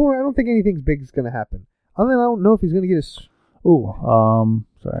well. Thor, I don't think anything big is going to happen. Other than I don't know if he's going to get his...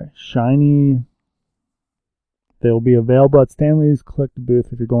 Shiny. They'll be available at Stanley's collectible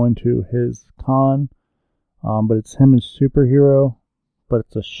booth if you're going to his con. But it's him as superhero. But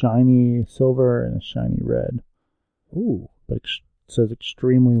it's a shiny silver and a shiny red. Ooh. But it says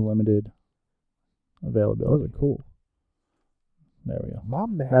extremely limited availability. Those are cool. There we go. My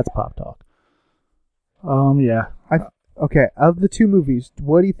man. That's Pop Talk. Yeah. Okay, of the 2 movies,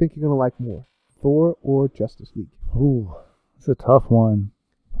 what do you think you're going to like more? Thor or Justice League? Ooh, it's a tough one.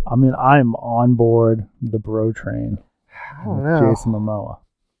 I mean, I'm on board the bro train. I don't know. Jason Momoa.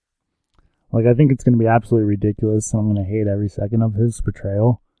 Like, I think it's going to be absolutely ridiculous, and I'm going to hate every second of his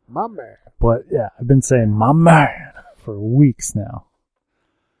portrayal. My man. But, yeah, I've been saying my man for weeks now.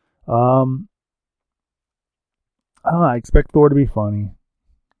 I don't know, I expect Thor to be funny.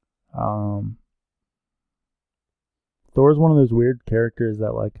 Thor's one of those weird characters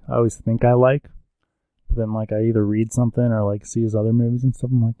that, like, I always think I like. But then, like, I either read something or, like, see his other movies and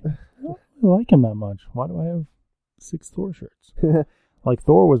stuff. I'm like, I don't really like him that much. Why do I have 6 Thor shirts? Like,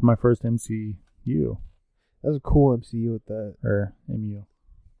 Thor was my first MCU. That was a cool MCU with the... Or MU.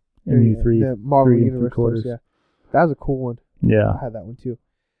 MU3. The Marvel 3 Universe Tours, yeah. That was a cool one. Yeah. I had that one, too.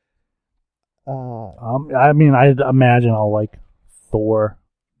 I mean, I imagine I'll like Thor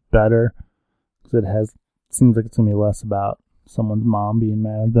better. Because seems like it's going to be less about someone's mom being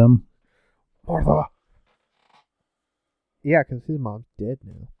mad at them. Martha! Yeah, because his mom's dead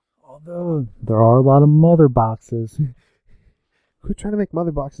now. Although, there are a lot of mother boxes. Quit trying to make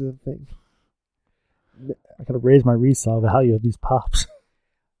mother boxes a thing. I gotta raise my resale value of these pops.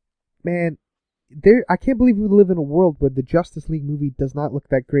 Man, I can't believe we live in a world where the Justice League movie does not look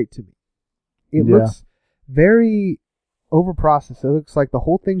that great to me. It looks very overprocessed. It looks like the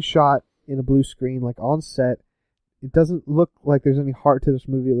whole thing's shot in a blue screen, like on set. It doesn't look like there's any heart to this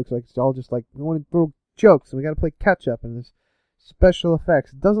movie. It looks like it's all just like, we want to throw jokes and we gotta play catch up and there's special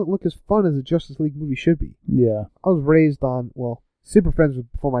effects. It doesn't look as fun as a Justice League movie should be. Yeah. I was raised on, Super Friends was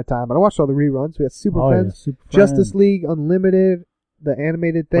before my time, but I watched all the reruns. We had Super Friends, Super Justice Friends. League Unlimited, the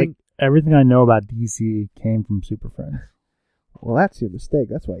animated thing. Like, everything I know about DC came from Super Friends. Well, that's your mistake.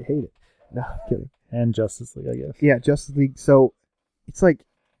 That's why you hate it. No, I'm kidding. And Justice League, I guess. Yeah, Justice League. So, it's like,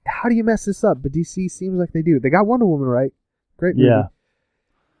 how do you mess this up? But DC seems like they do. They got Wonder Woman, right? Great movie. Yeah.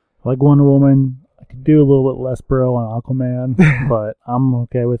 Like Wonder Woman, I could do a little bit less bro on Aquaman, but I'm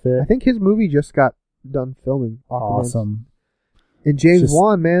okay with it. I think his movie just got done filming. Aquaman. Awesome. And James Just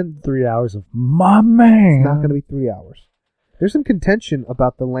Wan, man. 3 hours of my man. It's not going to be 3 hours. There's some contention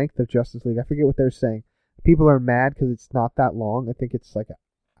about the length of Justice League. I forget what they're saying. People are mad because it's not that long. I think it's like an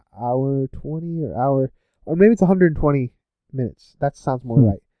hour 20 or maybe it's 120 minutes. That sounds more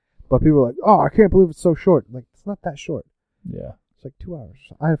right. But people are like, oh, I can't believe it's so short. I'm like, it's not that short. Yeah. It's like 2 hours.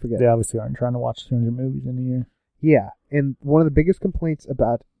 I forget. They obviously aren't trying to watch 200 movies in a year. Yeah, and one of the biggest complaints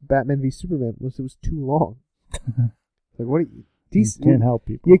about Batman v Superman was it was too long. Like, what? DC, you can't help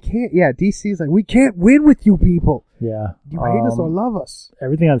people. You can't. Yeah, DC's like, we can't win with you people. Yeah. You hate us or love us.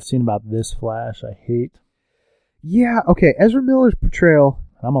 Everything I've seen about this Flash, I hate. Yeah. Okay. Ezra Miller's portrayal.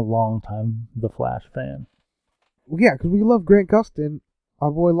 I'm a long time The Flash fan. Well, yeah, because we love Grant Gustin,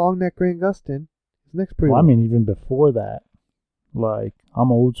 our boy long neck Grant Gustin. His next pretty. Well, I mean, even before that, like,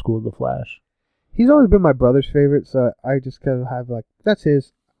 I'm old school The Flash. He's always been my brother's favorite, so I just kind of have like, that's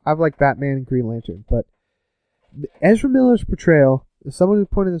his. I've liked Batman and Green Lantern, but Ezra Miller's portrayal, someone who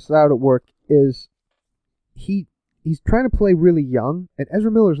pointed this out at work, is he's trying to play really young, and Ezra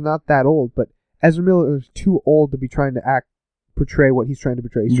Miller's not that old, but Ezra Miller is too old to be trying to portray what he's trying to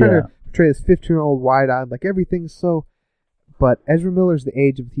portray. He's trying to portray this 15-year-old wide-eyed, like everything's so, but Ezra Miller's the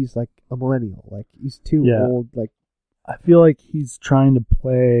age of, he's like a millennial, like he's too old, like. I feel like he's trying to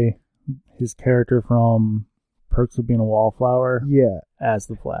play his character from Perks of Being a Wallflower as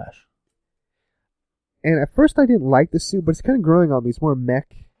the Flash. And at first I didn't like the suit, but it's kind of growing on me. It's more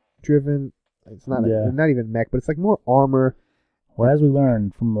mech-driven. It's not not even mech, but it's like more armor. Well, as we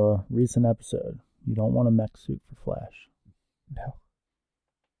learned from a recent episode, you don't want a mech suit for Flash.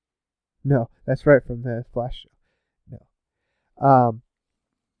 No, that's right, from the Flash show. No.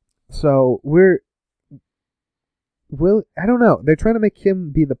 So I don't know. They're trying to make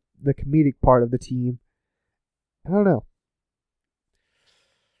him be the comedic part of the team. I don't know.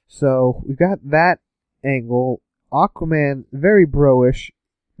 So we've got that angle. Aquaman, very bro-ish.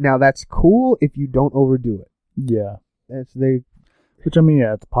 Now that's cool if you don't overdo it. Yeah. Which I mean,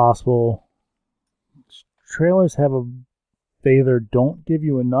 yeah, it's possible. Trailers they either don't give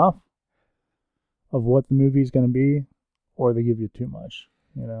you enough of what the movie's going to be, or they give you too much,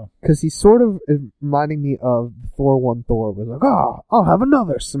 you know? Because he's sort of reminding me of Thor 1 Thor, was like, I'll have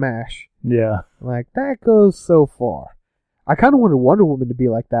another smash. Yeah. Like, that goes so far. I kind of wanted Wonder Woman to be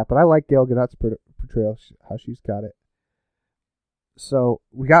like that, but I like Gal Gadot's portrayal, how she's got it. So,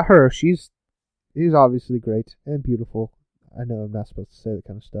 we got her. She's obviously great and beautiful. I know I'm not supposed to say that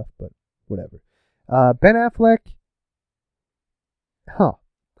kind of stuff, but whatever. Ben Affleck.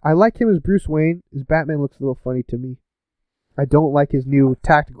 I like him as Bruce Wayne. His Batman looks a little funny to me. I don't like his new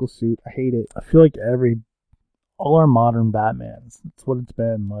tactical suit. I hate it. I feel like all our modern Batmans, that's what it's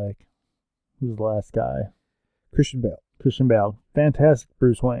been like. Who's the last guy? Christian Bale. Fantastic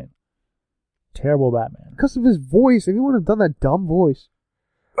Bruce Wayne. Terrible Batman. Because of his voice. If he wouldn't have done that dumb voice.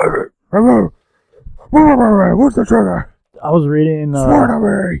 What's the trigger? I was reading...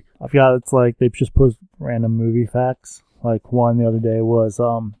 I forgot, it's like they just put random movie facts. Like one the other day was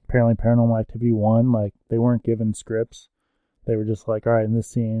apparently Paranormal Activity 1. Like they weren't given scripts. They were just like, all right, in this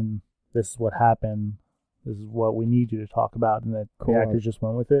scene, this is what happened. This is what we need you to talk about. And the actors just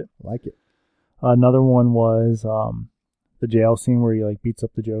went with it. Like it. Another one was the jail scene where he like beats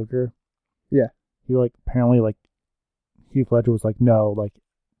up the Joker. Yeah. He like apparently like Heath Ledger was like, no, like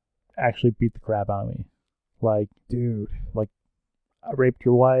actually beat the crap out of me. Like, dude, like I raped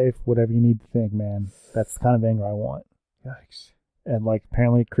your wife, whatever you need to think, man. That's the kind of anger I want. Yikes. And like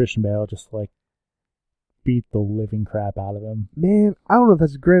apparently Christian Bale just like beat the living crap out of him. Man, I don't know if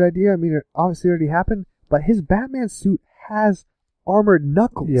that's a great idea. I mean, it obviously already happened, but his Batman suit has armored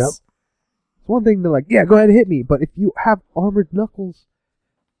knuckles. Yep. It's one thing to like, yeah, go ahead and hit me, but if you have armored knuckles,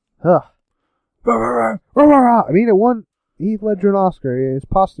 I mean, it won Heath Ledger an Oscar. Yeah, it's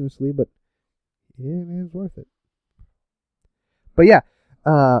posthumously, but yeah, man, it's worth it. But yeah,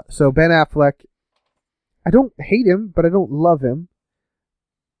 so Ben Affleck, I don't hate him, but I don't love him.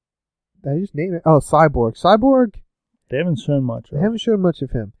 Did I just name it? Oh, Cyborg. Cyborg. They haven't shown much. They haven't shown much of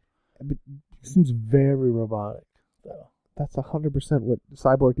him. But he seems very robotic, though. That's 100% what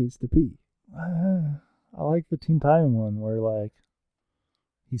Cyborg needs to be. I like the Teen Titan one where like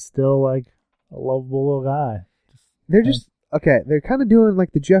he's still like a lovable little guy. They're kind of doing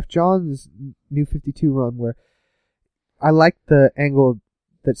like the Jeff Johns New 52 run where I like the angle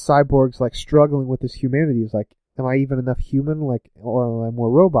that Cyborg's like struggling with his humanity. He's like, am I even enough human? Like, or am I more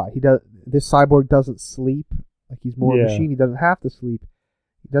robot? This Cyborg doesn't sleep. Like he's more a machine. He doesn't have to sleep.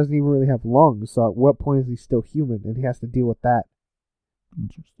 He doesn't even really have lungs. So at what point is he still human? And he has to deal with that.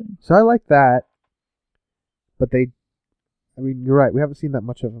 Interesting. So I like that. But you're right. We haven't seen that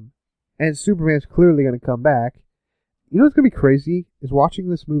much of him. And Superman's clearly going to come back. You know what's going to be crazy? Is watching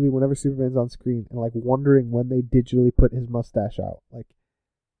this movie whenever Superman's on screen and like wondering when they digitally put his mustache out. Like,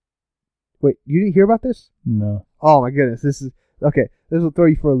 wait, you didn't hear about this? No. Oh my goodness. This will throw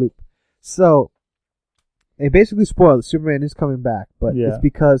you for a loop. So, they basically spoiled that Superman is coming back, but it's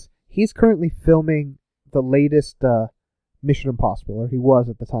because he's currently filming the latest Mission Impossible, or he was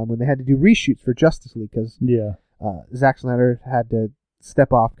at the time when they had to do reshoots for Justice League because Zack Snyder had to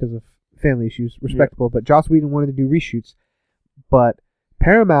step off because of family issues. Respectable, but Joss Whedon wanted to do reshoots. But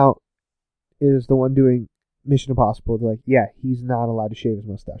Paramount is the one doing Mission Impossible. They're like, yeah, he's not allowed to shave his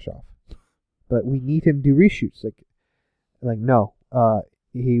mustache off, but we need him to do reshoots. Like no,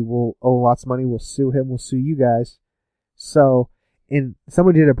 he will owe lots of money. We'll sue him. We'll sue you guys. So, and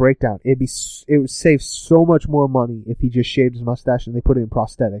someone did a breakdown. It would save so much more money if he just shaved his mustache and they put it in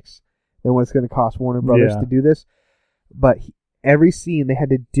prosthetics than what it's going to cost Warner Brothers to do this. But every scene they had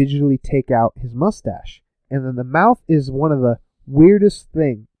to digitally take out his mustache, and then the mouth is one of the weirdest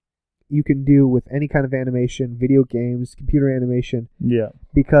thing you can do with any kind of animation, video games, computer animation. Yeah.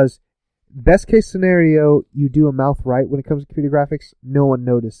 Because best case scenario, you do a mouth right when it comes to computer graphics, no one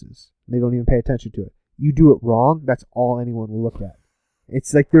notices. They don't even pay attention to it. You do it wrong, that's all anyone will look at.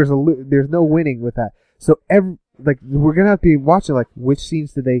 It's like there's no winning with that. So we're gonna have to be watching which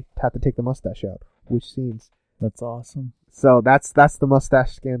scenes did they have to take the mustache out? Which scenes? That's awesome. So that's the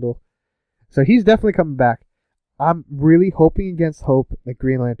mustache scandal. So he's definitely coming back. I'm really hoping against hope that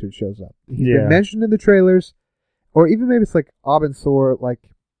Green Lantern shows up. He's been mentioned in the trailers, or even maybe it's like Abin Sur,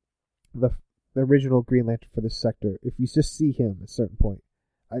 like the original Green Lantern for this sector. If you just see him at a certain point,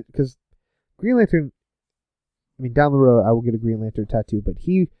 because Green Lantern, I mean, down the road I will get a Green Lantern tattoo. But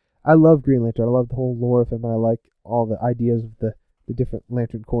I love Green Lantern. I love the whole lore of him, and I like all the ideas of the different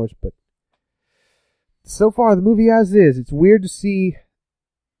Lantern Corps. But so far, the movie as is, it's weird to see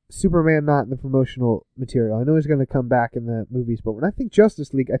Superman not in the promotional material. I know he's going to come back in the movies, but when I think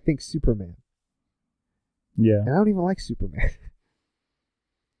Justice League, I think Superman. Yeah. And I don't even like Superman.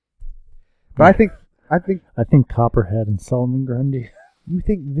 But I think Copperhead and Solomon Grundy. You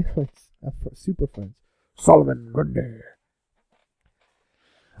think villains of Super Friends? Solomon Grundy.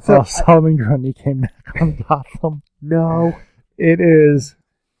 So Solomon Grundy came back on Gotham. No. It is.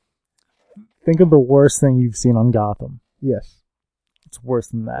 Think of the worst thing you've seen on Gotham. Yes. It's worse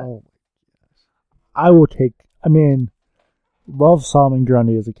than that. Oh, I love Solomon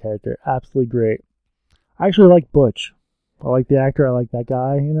Grundy as a character. Absolutely great. I actually like Butch. I like the actor. I like that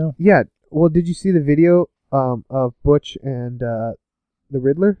guy, Yeah. Well, did you see the video of Butch and the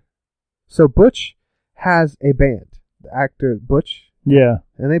Riddler? So Butch has a band. The actor Butch. Yeah.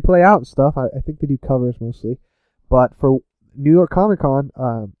 And they play out and stuff. I think they do covers mostly. But for New York Comic Con,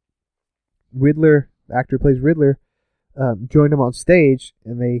 Riddler, the actor who plays Riddler, joined him on stage,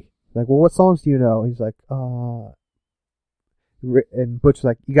 and they like, well, what songs do you know? He's like, and Butch was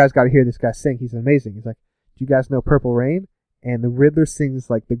like, you guys got to hear this guy sing. He's amazing. He's like, do you guys know Purple Rain? And the Riddler sings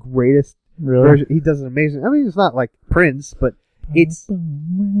like the greatest version. He does an amazing. I mean, it's not like Prince, but it's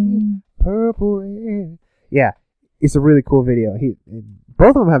Purple Rain. Yeah, it's a really cool video.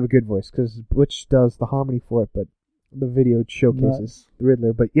 Both of them have a good voice because Butch does the harmony for it, but the video showcases the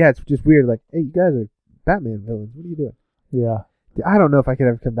Riddler. But yeah, it's just weird. Like, hey, you guys are Batman villains. What are you doing? Yeah. I don't know if I could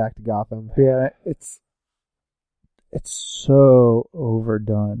ever come back to Gotham. Yeah, it's so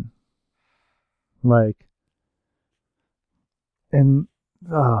overdone. Like, and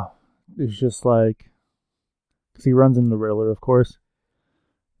it's just like, because he runs into the Riddler, of course,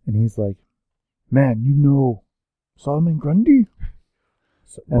 and he's like, man, you know Solomon Grundy?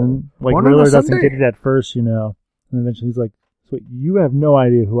 And like Riddler doesn't get it at first, and eventually he's like, so you have no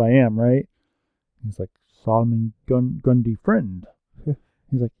idea who I am, right? He's like, Solomon Grundy friend.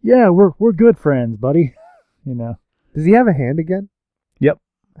 He's like, yeah, we're good friends, buddy. Does he have a hand again? Yep.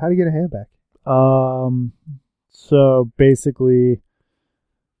 How do you get a hand back? So basically,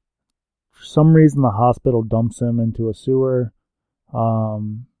 for some reason, the hospital dumps him into a sewer,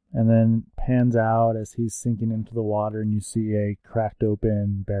 and then pans out as he's sinking into the water, and you see a cracked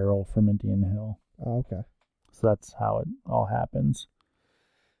open barrel from Indian Hill. Oh, okay. So that's how it all happens.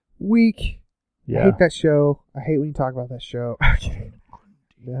 Weak. Yeah. I hate that show. I hate when you talk about that show.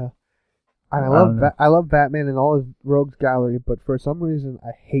 Yeah. And I love Batman and all his rogues gallery, but for some reason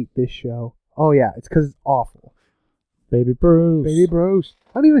I hate this show. Oh yeah, it's because it's awful. Baby Bruce.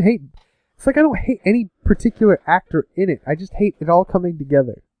 I don't even hate. It's like I don't hate any particular actor in it. I just hate it all coming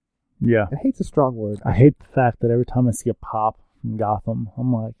together. Yeah. And hate's a strong word. I hate the fact that every time I see a pop from Gotham,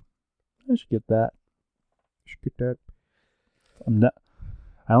 I'm like, I should get that.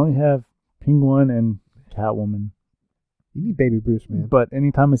 I only have Penguin and Catwoman. You need Baby Bruce, man. But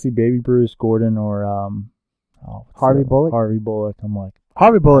anytime I see Baby Bruce, Gordon, or Harvey Bullock, I'm like,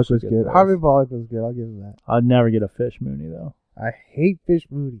 Harvey Bullock was good. Harvey Bullock was good. I'll give him that. I'd never get a Fish Mooney though. I hate Fish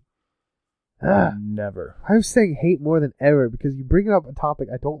Mooney. Never. I was saying hate more than ever because you bring up a topic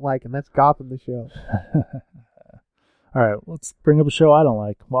I don't like, and that's Gotham the show. All right, let's bring up a show I don't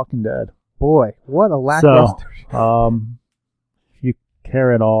like. Walking Dead. Boy, what a lackluster show. If you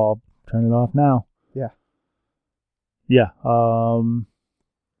care at all, turn it off now. Yeah. Yeah. For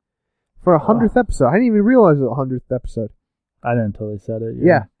 100th episode. I didn't even realize it was 100th episode. I didn't until they said it.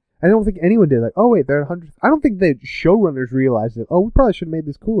 Yeah. I don't think anyone did. Like, oh, wait, they're at 100th. I don't think the showrunners realized it. Oh, we probably should have made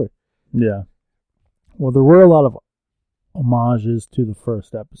this cooler. Yeah. Well, there were a lot of homages to the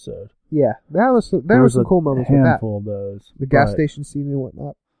first episode. Yeah. There was some cool moments with that. handful of those. The gas station scene and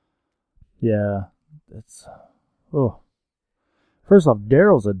whatnot. Yeah. It's... Oh. First off,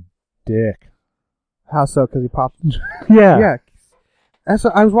 Daryl's a dick. How so? Because he popped... Yeah. Yeah. That's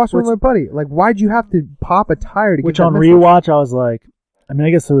what I was watching with my buddy. Like, why'd you have to pop a tire to Which get that on message? rewatch, I was like... I mean,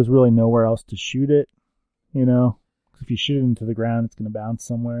 I guess there was really nowhere else to shoot it, you know? If you shoot it into the ground, it's going to bounce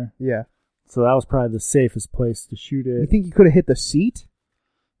somewhere. Yeah. So that was probably the safest place to shoot it. You think you could have hit the seat?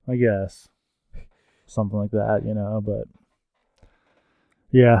 I guess. Something like that, you know, but...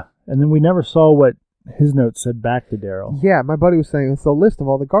 Yeah. And then we never saw what his note said back to Daryl. Yeah, my buddy was saying it's a list of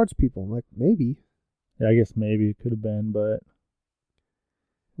all the guards people. I'm like, maybe. Yeah, I guess maybe it could have been, but...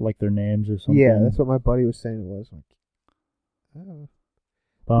 Like their names or something. Yeah, that's what my buddy was saying it was. Like, oh.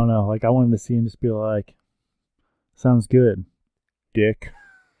 I don't know. Like, I wanted to see him just be like, sounds good, dick.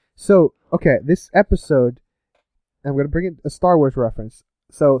 So, okay, this episode, I'm going to bring in a Star Wars reference.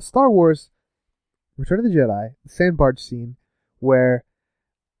 So, Star Wars, Return of the Jedi, the sandbarge scene, where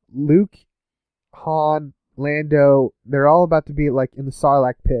Luke, Han, Lando, they're all about to be, like, in the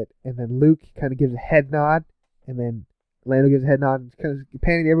Sarlacc pit, and then Luke kind of gives a head nod, and then Lando gives a head nod, and kind of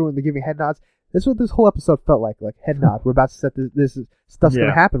panning to everyone, they're giving head nods. That's what this whole episode felt like head nod. We're about to set this stuff's going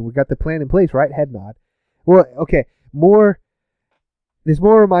to happen. We got the plan in place, right? Head nod. Well, okay, this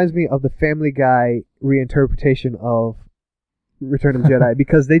more reminds me of the Family Guy reinterpretation of Return of the Jedi,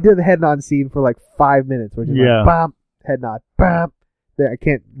 because they did the head nod scene for like 5 minutes, which is like, bam, head nod, bam. I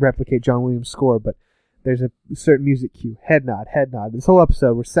can't replicate John Williams' score, but there's a certain music cue. Head nod, head nod. This whole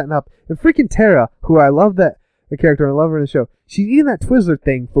episode, we're setting up. And freaking Tara, who I love the character, I love her in the show, she's eating that Twizzler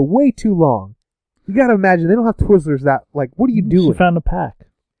thing for way too long. You gotta imagine, they don't have Twizzlers that, like, what are you doing? She found a pack.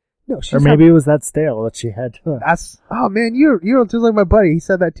 No, or maybe it was that stale that she had to. Oh man, you're just like my buddy. He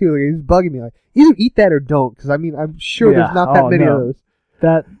said that too. Like, he's bugging me. Like, either eat that or don't, because I mean, I'm sure there's not that many of those.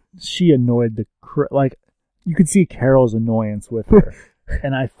 That she annoyed like, you could see Carol's annoyance with her,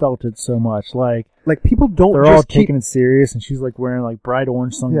 and I felt it so much. Like people don't. They're all taking it serious, and she's like wearing like bright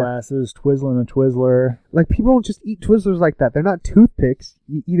orange sunglasses, twizzling a Twizzler. Like, people don't just eat Twizzlers like that. They're not toothpicks.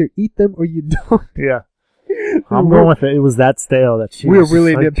 You either eat them or you don't. Yeah. I'm going with it. It was that stale that she We're was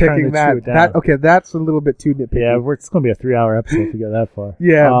really like nitpicking that. Okay, that's a little bit too nitpicky. Yeah, it's going to be a 3-hour episode to go that far.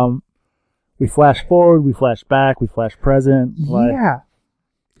 Yeah. We flash forward, we flash back, we flash present. Yeah.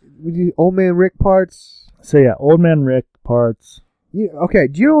 We do Old Man Rick parts. So yeah, Old Man Rick parts. Yeah, okay,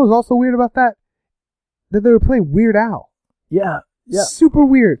 do you know what was also weird about that? That they were playing Weird Al. Yeah. Super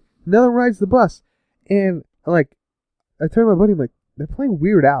weird. Another rides the bus. And, like, I turned to my buddy, I'm like, they're playing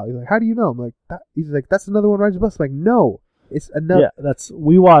Weird Al. He's like, how do you know? I'm like, he's like, that's another one rides the bus. I'm like, no, it's another. Yeah,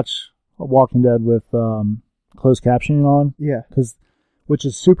 we watch Walking Dead with closed captioning on. Yeah. Which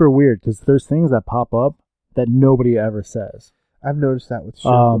is super weird, because there's things that pop up that nobody ever says. I've noticed that with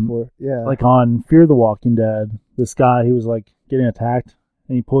shows before. Yeah. Like on Fear the Walking Dead, this guy, he was like getting attacked,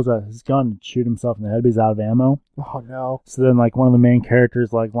 and he pulls out his gun to shoot himself in the head, but he's out of ammo. Oh, no. So then, like, one of the main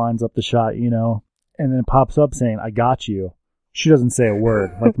characters, like, lines up the shot, you know, and then it pops up saying, I got you. She doesn't say a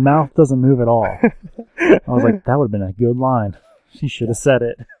word. Like, mouth doesn't move at all. I was like, that would have been a good line. She should have said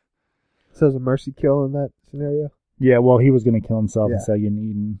it. So it was a mercy kill in that scenario? Yeah, well, he was going to kill himself instead of getting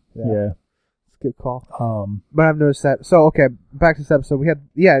eaten. Yeah. It's a good call. But I've noticed that. So, okay, back to this episode.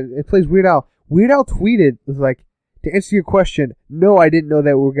 It plays Weird Al. Weird Al tweeted, was like, to answer your question, no, I didn't know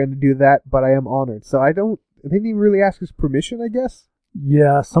that we were going to do that, but I am honored. So they didn't even really ask his permission, I guess?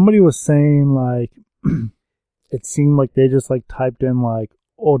 Yeah, somebody was saying, like, it seemed like they just, like, typed in, like,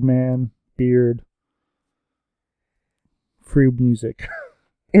 old man, beard, free music.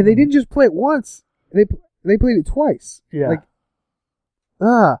 And they didn't just play it once. They played it twice. Yeah.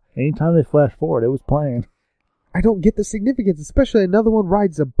 Like, anytime they flash forward, it was playing. I don't get the significance, especially another one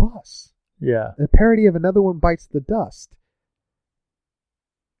rides a bus. Yeah. A parody of another one bites the dust.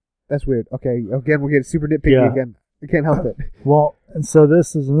 That's weird. Okay, again, we're getting super nitpicky again. I can't help it. Well, and so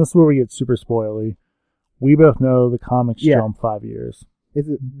this is where we get super spoily. We both know the comics jump 5 years.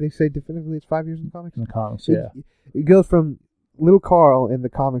 They say definitively it's 5 years in the comics? In the comics, yeah. It goes from little Carl in the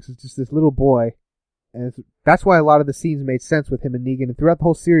comics, it's just this little boy, and that's why a lot of the scenes made sense with him and Negan. And throughout the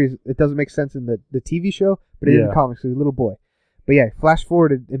whole series, it doesn't make sense in the TV show, but it did in the comics. He's a little boy. But yeah, flash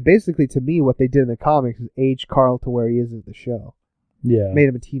forward, and basically to me, what they did in the comics is age Carl to where he is in the show. Yeah. Made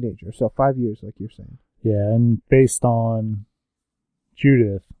him a teenager. So 5 years, like you're saying. Yeah, and based on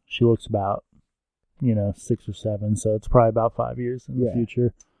Judith, she looks about 6 or 7, so it's probably about 5 years in the Yeah.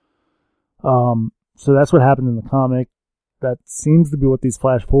 future. So that's what happened in the comic. That seems to be what these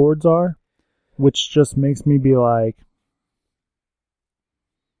flash forwards are, which just makes me be like,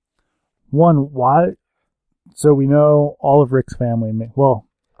 one, why? So we know all of Rick's family. Well,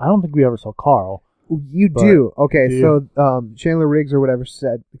 I don't think we ever saw Carl. You do. Okay, do so Chandler Riggs or whatever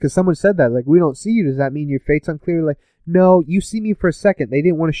said, because someone said that, like, we don't see you. Does that mean your fate's unclear? Like, no, you see me for a second. They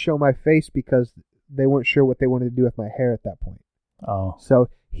didn't want to show my face because they weren't sure what they wanted to do with my hair at that point. Oh. So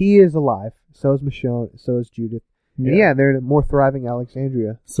he is alive. So is Michonne. So is Judith. And yeah, they're in a more thriving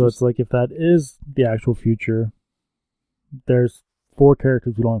Alexandria. So it's like, if that is the actual future, there's 4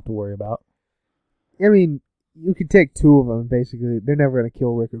 characters we don't have to worry about. I mean, you could take 2 of them, basically. They're never going to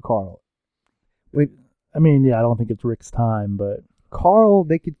kill Rick or Carl. I don't think it's Rick's time, but Carl,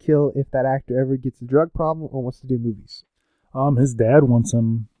 they could kill if that actor ever gets a drug problem or wants to do movies. his dad wants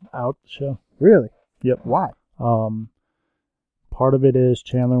him out the show. Really? Yep. Why? Part of it is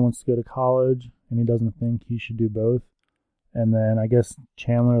Chandler wants to go to college, and he doesn't think he should do both. And then I guess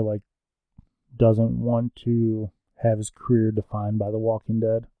Chandler doesn't want to have his career defined by The Walking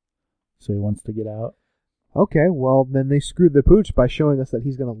Dead, so he wants to get out. Okay, well, then they screwed the pooch by showing us that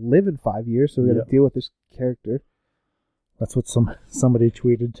he's going to live in 5 years, so we got to deal with this character. That's what somebody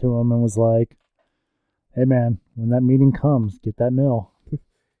tweeted to him and was like, "Hey man, when that meeting comes, get that mill." Get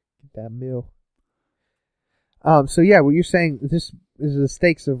that mill. So yeah, what you're saying, this is the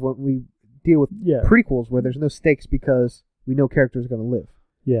stakes of when we deal with prequels where there's no stakes because we know characters are going to live.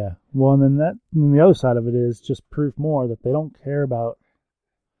 Yeah. Well, and then the other side of it is just proof more that they don't care about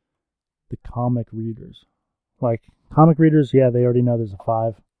the comic readers. Like, comic readers, yeah, they already know there's a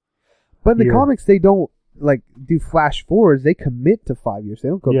 5. But in the comics, they don't do flash forwards. They commit to 5 years. They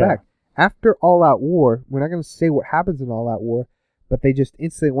don't go back. After All Out War, we're not going to say what happens in All Out War, but they just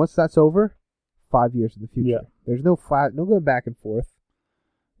instantly, once that's over, 5 years in the future. Yeah. There's no going back and forth.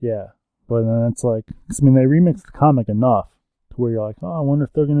 Yeah. But then it's like, they remixed the comic enough to where you're like, oh, I wonder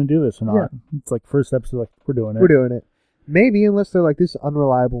if they're going to do this or not. Yeah. It's like first episode, like, we're doing it. We're doing it. Maybe, unless they're like, this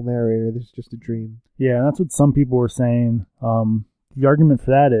unreliable narrator, this is just a dream. Yeah, and that's what some people were saying. The argument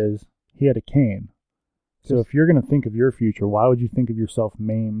for that is he had a cane. So if you're going to think of your future, why would you think of yourself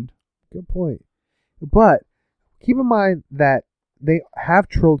maimed? Good point. But keep in mind that they have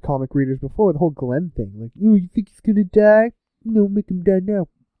trolled comic readers before, the whole Glenn thing. Like, oh, you think he's going to die? No, make him die now.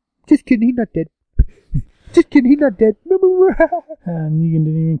 Just kidding, he's not dead. Just kidding, he's not dead. And Negan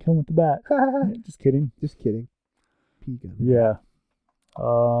didn't even come with the bat. Just kidding. Just kidding. P-gun. Yeah.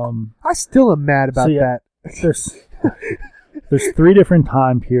 I still am mad about that. There's 3 different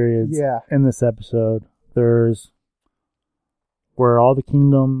time periods Yeah. in this episode. There's where all the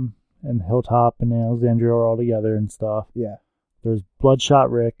Kingdom and Hilltop and Alexandria are all together and stuff. Yeah. There's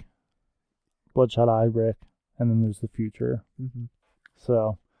Bloodshot Rick, Bloodshot Eye Rick, and then there's the future. Mm-hmm.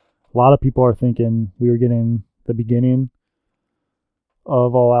 So a lot of people are thinking we were getting the beginning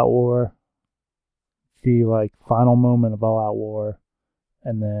of All Out War, the final moment of All Out War,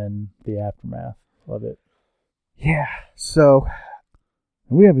 and then the aftermath of it. Yeah. So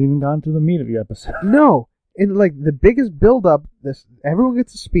we haven't even gotten to the meat of the episode. No. And the biggest build up, everyone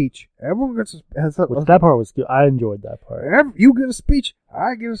gets a speech. Everyone gets that part was good. I enjoyed that part. You get a speech.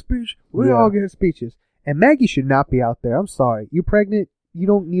 I get a speech. We all get speeches. And Maggie should not be out there. I'm sorry. You're pregnant. You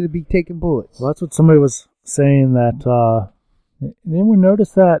don't need to be taking bullets. Well, that's what somebody was saying, that anyone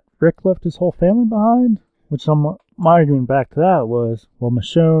notice that Rick left his whole family behind? Which my argument back to that was, well,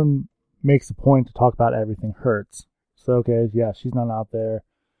 Michonne makes a point to talk about everything hurts. So, okay, yeah, she's not out there.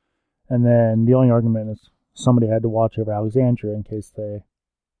 And then the only argument is somebody had to watch over Alexandria in case they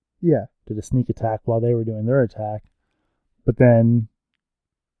did a sneak attack while they were doing their attack. But then,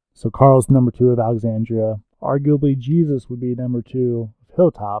 so Carl's number 2 of Alexandria. Arguably, Jesus would be number 2 of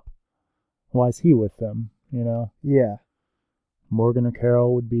Hilltop. Why is he with them, Yeah. Morgan or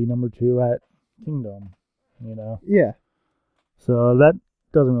Carol would be number 2 at Kingdom, Yeah. So that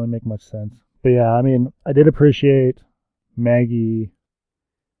doesn't really make much sense. But yeah, I did appreciate Maggie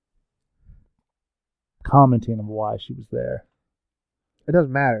commenting on why she was there. It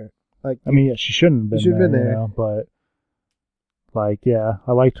doesn't matter. She shouldn't have been there. But,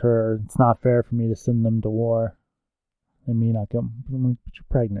 I liked her. It's not fair for me to send them to war and me not come. But you're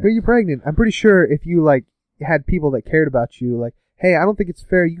pregnant. But you're pregnant. I'm pretty sure if you, had people that cared about you, hey, I don't think it's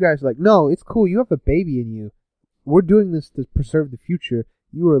fair. You guys are no, it's cool. You have a baby in you. We're doing this to preserve the future.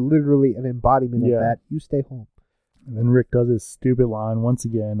 You are literally an embodiment of that. You stay home. And then Rick does his stupid line once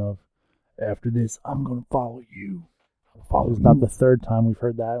again of, after this, I'm going to follow you. It's not the 3rd time we've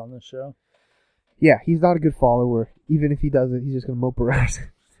heard that on this show. Yeah, he's not a good follower. Even if he does it, he's just going to mope around.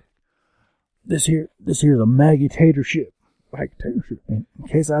 this here's a Maggie-tatorship.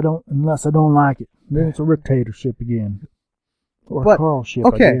 Unless I don't like it, then it's a Rick-tatorship again. Or a Carl-ship,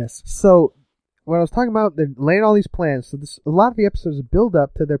 I guess. So what I was talking about, they're laying all these plans. So a lot of the episodes build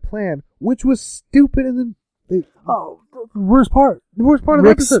up to their plan, which was stupid. And then the worst part of the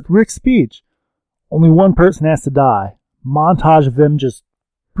episode. Rick's speech. Only one person has to die. Montage of them just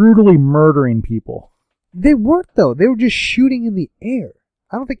brutally murdering people. They weren't, though. They were just shooting in the air.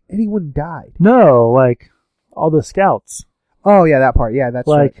 I don't think anyone died. No, like all the scouts. Oh, yeah, that part. Yeah, that's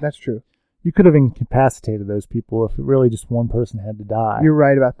right. That's true. You could have incapacitated those people if really just one person had to die. You're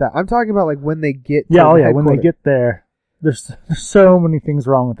right about that. I'm talking about like when they get to the when they get there. There's so many things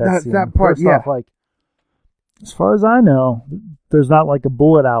wrong with that scene. That part, First off, like, as far as I know, there's not like a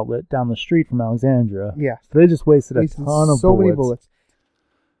bullet outlet down the street from Alexandria. Yeah. So they just wasted a ton of bullets. So many bullets.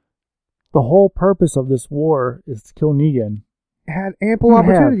 The whole purpose of this war is to kill Negan. Had ample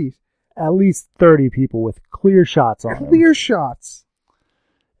opportunities. At least 30 people with clear shots on them. Clear shots.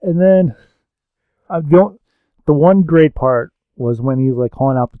 And then the one great part was when he's like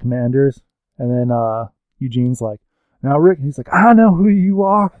calling out the commanders, and then Eugene's like, "Now Rick," he's like, "I know who you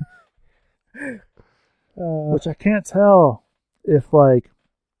are," which I can't tell if like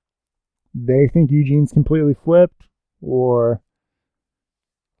they think Eugene's completely flipped or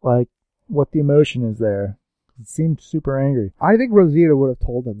like what the emotion is there. It seemed super angry. I think Rosita would have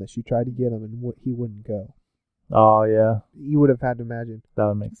told him that she tried to get him and he wouldn't go. Oh, yeah. You would have had to imagine. That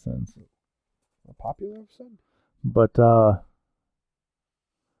would make sense. A popular episode? But,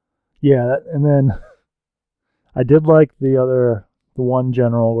 yeah, and then I did like the one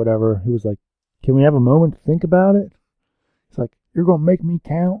general, whatever, who was like, "Can we have a moment to think about it?" He's like, "You're going to make me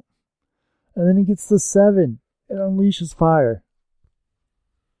count?" And then he gets to 7 and unleashes fire.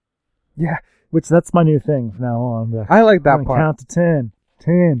 Yeah. Which, that's my new thing from now on. Like, I like that part. Count to 10.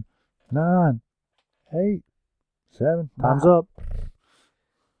 10, 9, 8, 7. Time's up.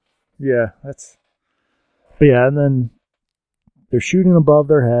 Yeah, that's... But yeah, and then they're shooting above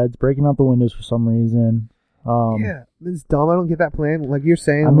their heads, breaking out the windows for some reason. Yeah, it's dumb. I don't get that plan. Like you're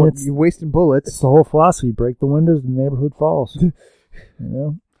saying, I mean, you're wasting bullets. It's the whole philosophy. Break the windows, the neighborhood falls. You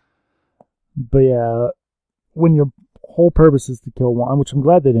know? But yeah, when your whole purpose is to kill one, which I'm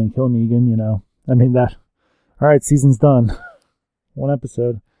glad they didn't kill Negan, you know. I mean, alright, season's done. One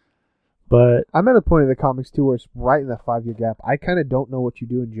episode. But I'm at a point in the comics too where it's right in that 5-year gap. I kind of don't know what you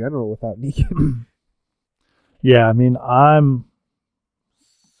do in general without Negan. Yeah, I mean, I'm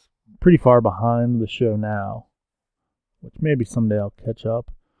pretty far behind the show now, which maybe someday I'll catch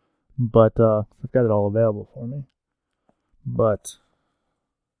up. But I've got it all available for me. But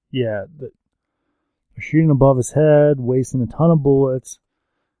yeah, they're shooting above his head, wasting a ton of bullets.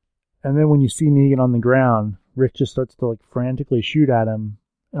 And then when you see Negan on the ground, Rick just starts to like frantically shoot at him,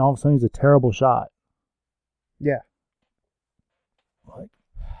 and all of a sudden he's a terrible shot. Yeah. Like,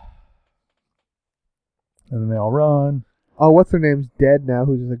 and then they all run. Oh, what's her name's dead now?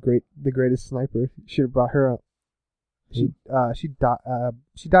 Who's the greatest sniper? Should have brought her up. She died in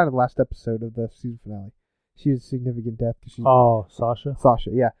the last episode of the season finale. She was a significant death. Sasha.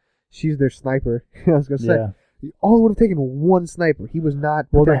 Sasha, yeah, she's their sniper. I was gonna say. Yeah. All it would have taken one sniper. He was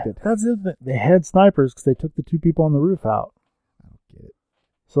not protected. Well, that's it. They had snipers because they took the 2 people on the roof out. I don't get it.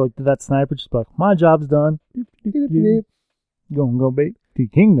 So, like, did that sniper just be like, "My job's done. Gonna go back to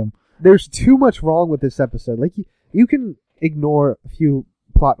kingdom." There's too much wrong with this episode. Like, you can ignore a few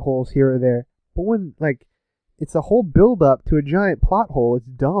plot holes here or there, but when, like, it's a whole build-up to a giant plot hole, it's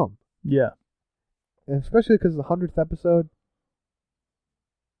dumb. Yeah. And especially because it's the 100th episode.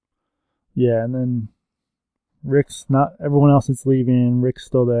 Yeah, and then Rick's not... Everyone else is leaving. Rick's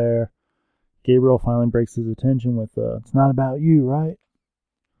still there. Gabriel finally breaks his attention with, "It's not about you, right?"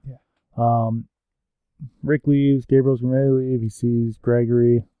 Yeah. Rick leaves. Gabriel's ready to leave. He sees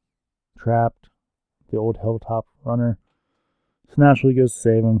Gregory trapped, the old hilltop runner. So naturally he goes to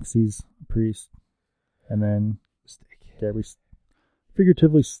save him because he's a priest. And then Gabriel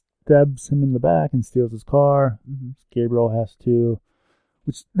figuratively stabs him in the back and steals his car. Mm-hmm. Gabriel has to...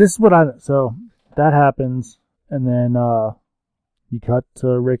 So that happens. And then you cut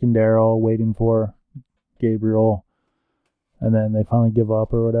to Rick and Daryl waiting for Gabriel. And then they finally give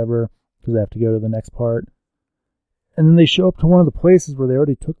up or whatever because they have to go to the next part. And then they show up to one of the places where they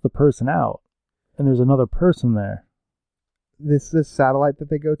already took the person out. And there's another person there. This satellite that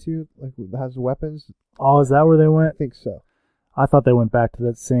they go to, like, has weapons. Oh, is that where they went? I think so. I thought they went back to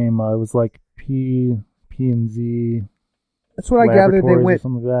that same, it was like P and Z. That's what I gathered. They went.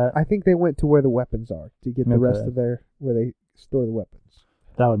 Something like that. I think they went to where the weapons are to get the rest of where they store the weapons.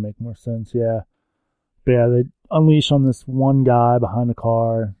 That would make more sense, yeah. But yeah, they unleash on this one guy behind the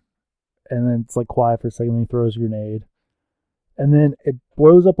car, and then it's like quiet for a second, and he throws a grenade, and then it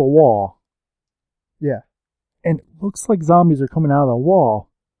blows up a wall, Yeah. and it looks like zombies are coming out of the wall,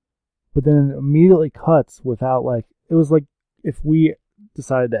 but then it immediately cuts without like, it was like if we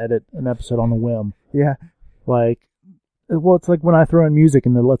decided to edit an episode on the whim. Yeah. Like, well, it's like when I throw in music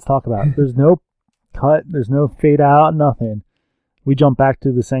and then let's talk about it. There's no cut, there's no fade out, nothing. We jump back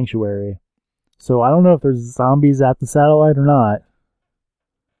to the sanctuary. So I don't know if there's zombies at the satellite or not.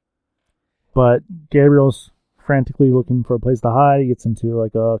 But Gabriel's frantically looking for a place to hide. He gets into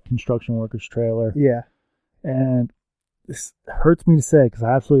like a construction worker's trailer. Yeah. And this hurts me to say because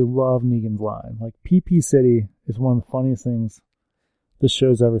I absolutely love Negan's line. Like, PP City is one of the funniest things this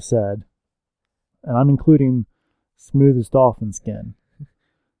show's ever said. And I'm including smooth as dolphin skin.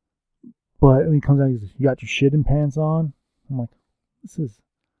 But when he comes out, he says, "You got your shitting pants on?" I'm like, this is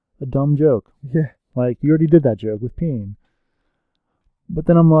a dumb joke. Yeah. Like, you already did that joke with peeing. But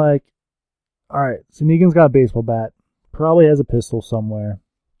then I'm like, alright, so Negan's got a baseball bat. Probably has a pistol somewhere.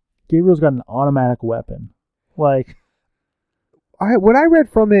 Gabriel's got an automatic weapon. Like, What I read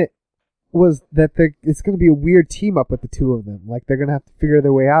from it was that it's going to be a weird team up with the two of them. Like, they're going to have to figure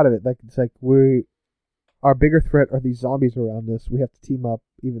their way out of it. Like, it's like, our bigger threat are these zombies around us. We have to team up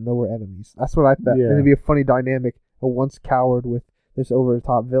even though we're enemies. That's what I thought. Yeah. It'd be a funny dynamic. A once coward with this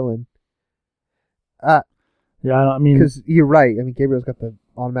over-the-top villain. yeah, I mean, Because you're right. I mean, Gabriel's got the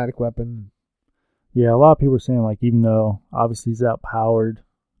automatic weapon. yeah, a lot of people are saying, like, even though obviously he's outpowered,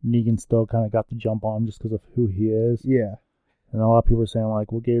 Negan still kind of got the jump on him just because of who he is. Yeah. And a lot of people are saying,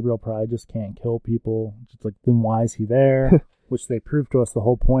 like, well, Gabriel probably just can't kill people. It's like, then why is he there? Which they proved to us the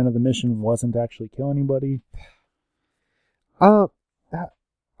whole point of the mission wasn't to actually kill anybody. I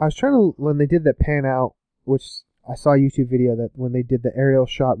was trying to, when they did that pan out, which I saw a YouTube video that when they did the aerial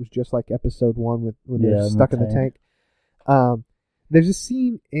shot was just like episode 1 when they're stuck in the tank. There's a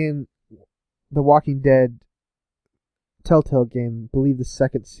scene in The Walking Dead Telltale game, I believe the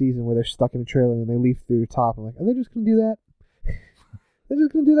second season, where they're stuck in a trailer and they leap through the top. I'm like, are they just going to do that? They're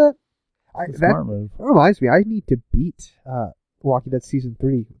just going to do that? Smart move. That reminds me, I need to beat Walking Dead Season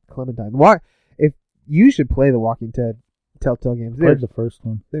 3 with Clementine. Why? If you should play the Walking Dead Telltale games. I played the first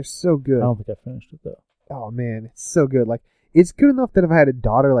one. They're so good. I don't think I finished it, though. Oh, man, it's so good. Like, it's good enough that if I had a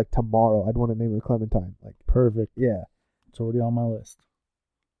daughter, like, tomorrow, I'd want to name her Clementine. Like, Perfect. yeah. It's already on my list.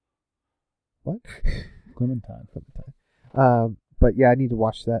 What? Clementine. But yeah, I need to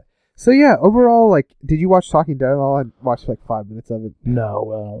watch that. So yeah, overall, like, did you watch Talking Dead at all? I watched like 5 minutes of it.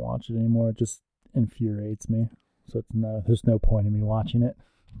 No, I don't watch it anymore. It just infuriates me. So there's no point in me watching it.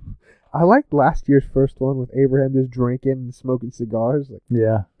 I liked last year's first one with Abraham just drinking and smoking cigars. Like,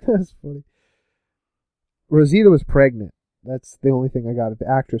 Yeah. that's funny. Rosita was pregnant. That's the only thing I got. The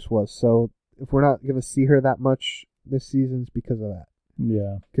actress was. So if we're not gonna see her that much this season, it's because of that.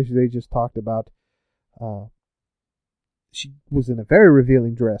 Yeah. Because they just talked about. She was in a very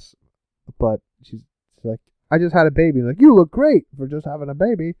revealing dress, but she's like, "I just had a baby." Like, you look great for just having a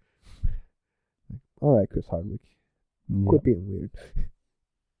baby. All right, Chris Hardwick, quit being weird.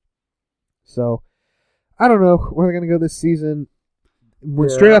 So, I don't know where they're gonna go this season. When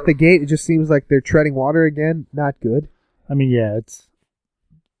straight out the gate, it just seems like they're treading water again. Not good. I mean, yeah, it's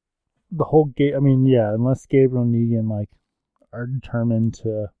the whole gate. I mean, yeah, unless Gabriel and Negan like are determined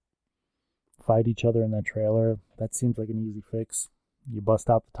to fight each other in that trailer, that seems like an easy fix. You bust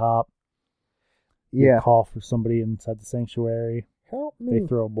out the top. Yeah. You call for somebody inside the sanctuary. Help me. They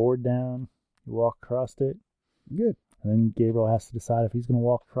throw a board down. You walk across it. Good. And then Gabriel has to decide if he's going to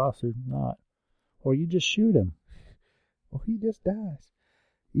walk across or not. Or you just shoot him. Well, he just dies.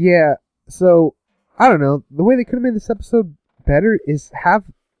 Yeah, so, I don't know. The way they could have made this episode better is have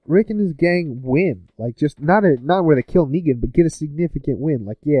Rick and his gang win. Like, just not where they kill Negan, but get a significant win.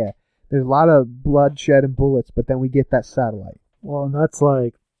 Like, yeah, there's a lot of bloodshed and bullets, but then we get that satellite. Well, and that's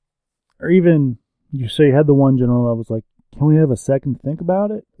like, or even, you had the one general that was like, can we have a second to think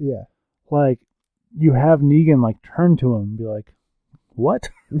about it? Yeah. Like, you have Negan, like, turn to him and be like, what?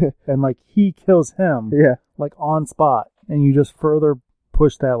 And, like, he kills him. Yeah. Like, on spot. And you just further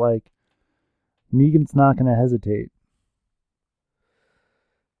push that, like, Negan's not going to hesitate.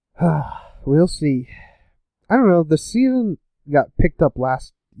 We'll see. I don't know. The season got picked up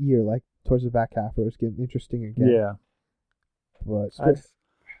last year, like, towards the back half, where it was getting interesting again. Yeah. But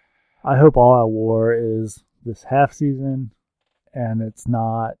I hope All Out War is this half season, and it's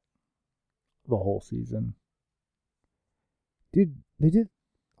not the whole season. Dude, they did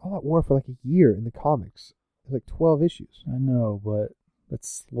All Out War for like a year in the comics. It was like 12 issues. I know, but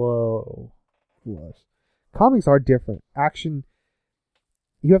it's slow. It was. Comics are different. Action,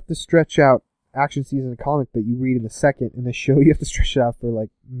 you have to stretch out action scenes in a comic that you read in the second. In the show, you have to stretch it out for like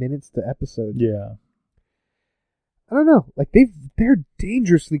minutes to episodes. Yeah. I don't know. Like they're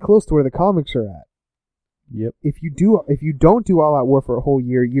dangerously close to where the comics are at. Yep. If you don't do All Out War for a whole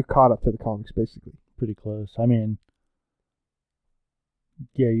year, you're caught up to the comics basically. Pretty close. I mean,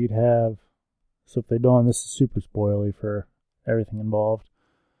 yeah, you'd have. So if they don't, this is super spoily for everything involved.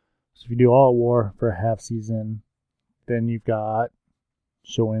 So if you do All Out War for a half season, then you've got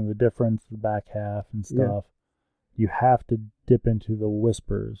showing the difference, the back half and stuff. Yeah. You have to dip into the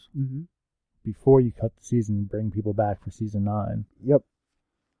Whispers before you cut the season and bring people back for season 9. Yep.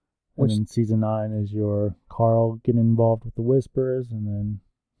 And then season 9 is your Carl getting involved with the Whispers, and then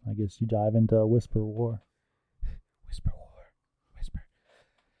I guess you dive into Whisper War. Whisper War. Whisper.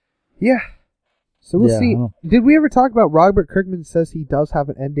 Yeah. So we'll see. Did we ever talk about Robert Kirkman says he does have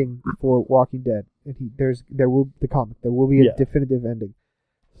an ending for Walking Dead, and there will be a definitive ending.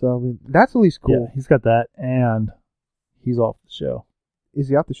 So I mean that's at least cool. Yeah, he's got that, and he's off the show. Is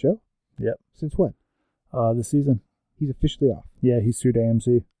he off the show? Yep. Since when? This season. He's officially off. Yeah, he sued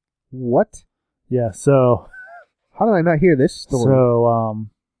AMC. What? Yeah. So. How did I not hear this story? So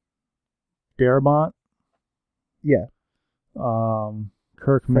Darabont. Yeah.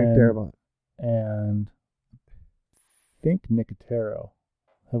 Kirkman. Frank Darabont. And I think Nicotero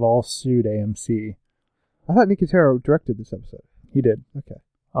have all sued AMC. I thought Nicotero directed this episode. He did. Okay.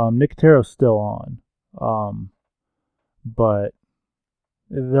 Nicotero's still on. But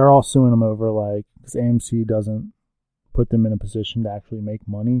they're all suing him over, like, because AMC doesn't put them in a position to actually make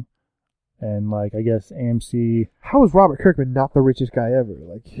money. And, like, I guess AMC... How is Robert Kirkman not the richest guy ever?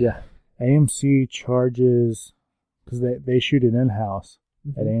 Like, yeah. AMC charges... Because they shoot it in-house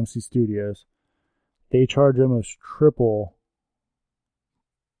at AMC Studios. They charge almost triple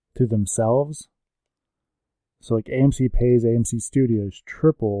to themselves. So, like, AMC pays AMC Studios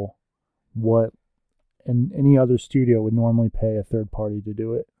triple what any other studio would normally pay a third party to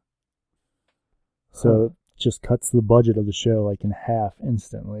do it. So, it just cuts the budget of the show, like, in half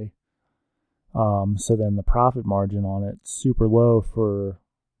instantly. So then the profit margin on it's super low for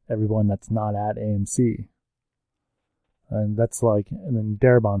everyone that's not at AMC. And that's like, and then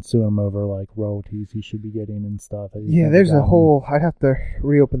Darabont suing him over like royalties he should be getting and stuff. Yeah, there's a whole, I'd have to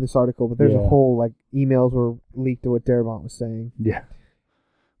reopen this article, but there's a whole like emails were leaked to what Darabont was saying. Yeah.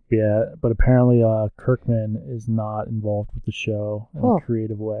 Yeah, but apparently Kirkman is not involved with the show in a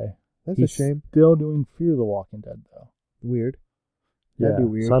creative way. That's a shame. Still doing Fear the Walking Dead though. Weird. That'd be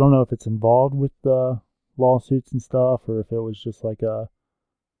weird. So I don't know if it's involved with the lawsuits and stuff, or if it was just like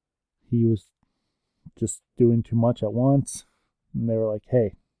he was just doing too much at once, and they were like,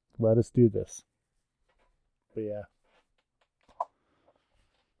 "Hey, let us do this." But yeah,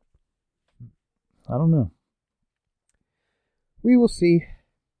 I don't know. We will see.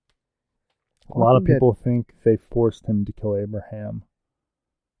 A lot of people think they forced him to kill Abraham,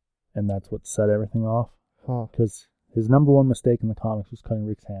 and that's what set everything off. Because his number one mistake in the comics was cutting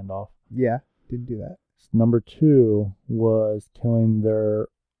Rick's hand off. Yeah, didn't do that. Number 2 was killing their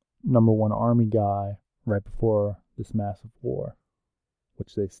number 1 army guy right before this massive war,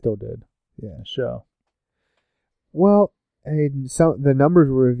 which they still did in the show. Well, and the numbers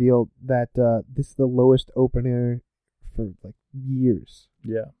were revealed that this is the lowest opener for like years.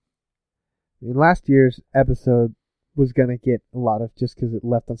 Yeah. I mean, last year's episode was going to get a lot of just because it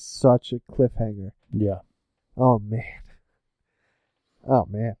left on such a cliffhanger. Yeah. Oh, man. Oh,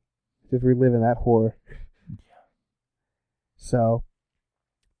 man. Just reliving that horror. Yeah. So,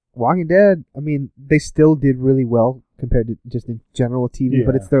 Walking Dead, I mean, they still did really well compared to just in general TV,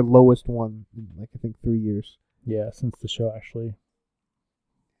 but it's their lowest one in, like, I think 3 years. Yeah, since the show actually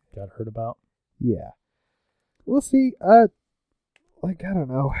got heard about. Yeah. We'll see. Like, I don't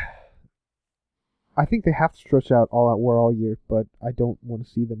know. I think they have to stretch out All Out War all year, but I don't want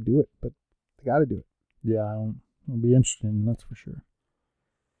to see them do it, but they got to do it. Yeah, it'll be interesting, that's for sure.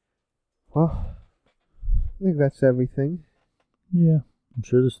 Well, I think that's everything. Yeah, I'm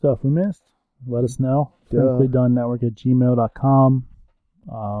sure there's stuff we missed. Let us know. FranklyDoneNetwork@gmail.com.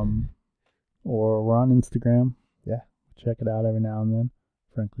 Or we're on Instagram. Yeah. Check it out every now and then.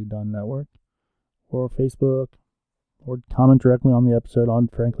 Frankly Done Network. Or Facebook. Or comment directly on the episode on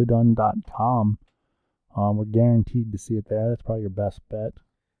franklydone.com. We're guaranteed to see it there. That's probably your best bet.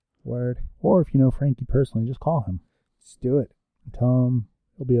 Word. Or if you know Frankie personally, just call him. Let's do it. And tell him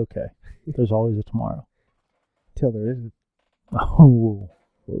it'll be okay. There's always a tomorrow. Till there isn't. Oh.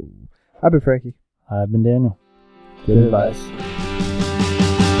 Whoa. I've been Frankie. I've been Daniel. Good advice.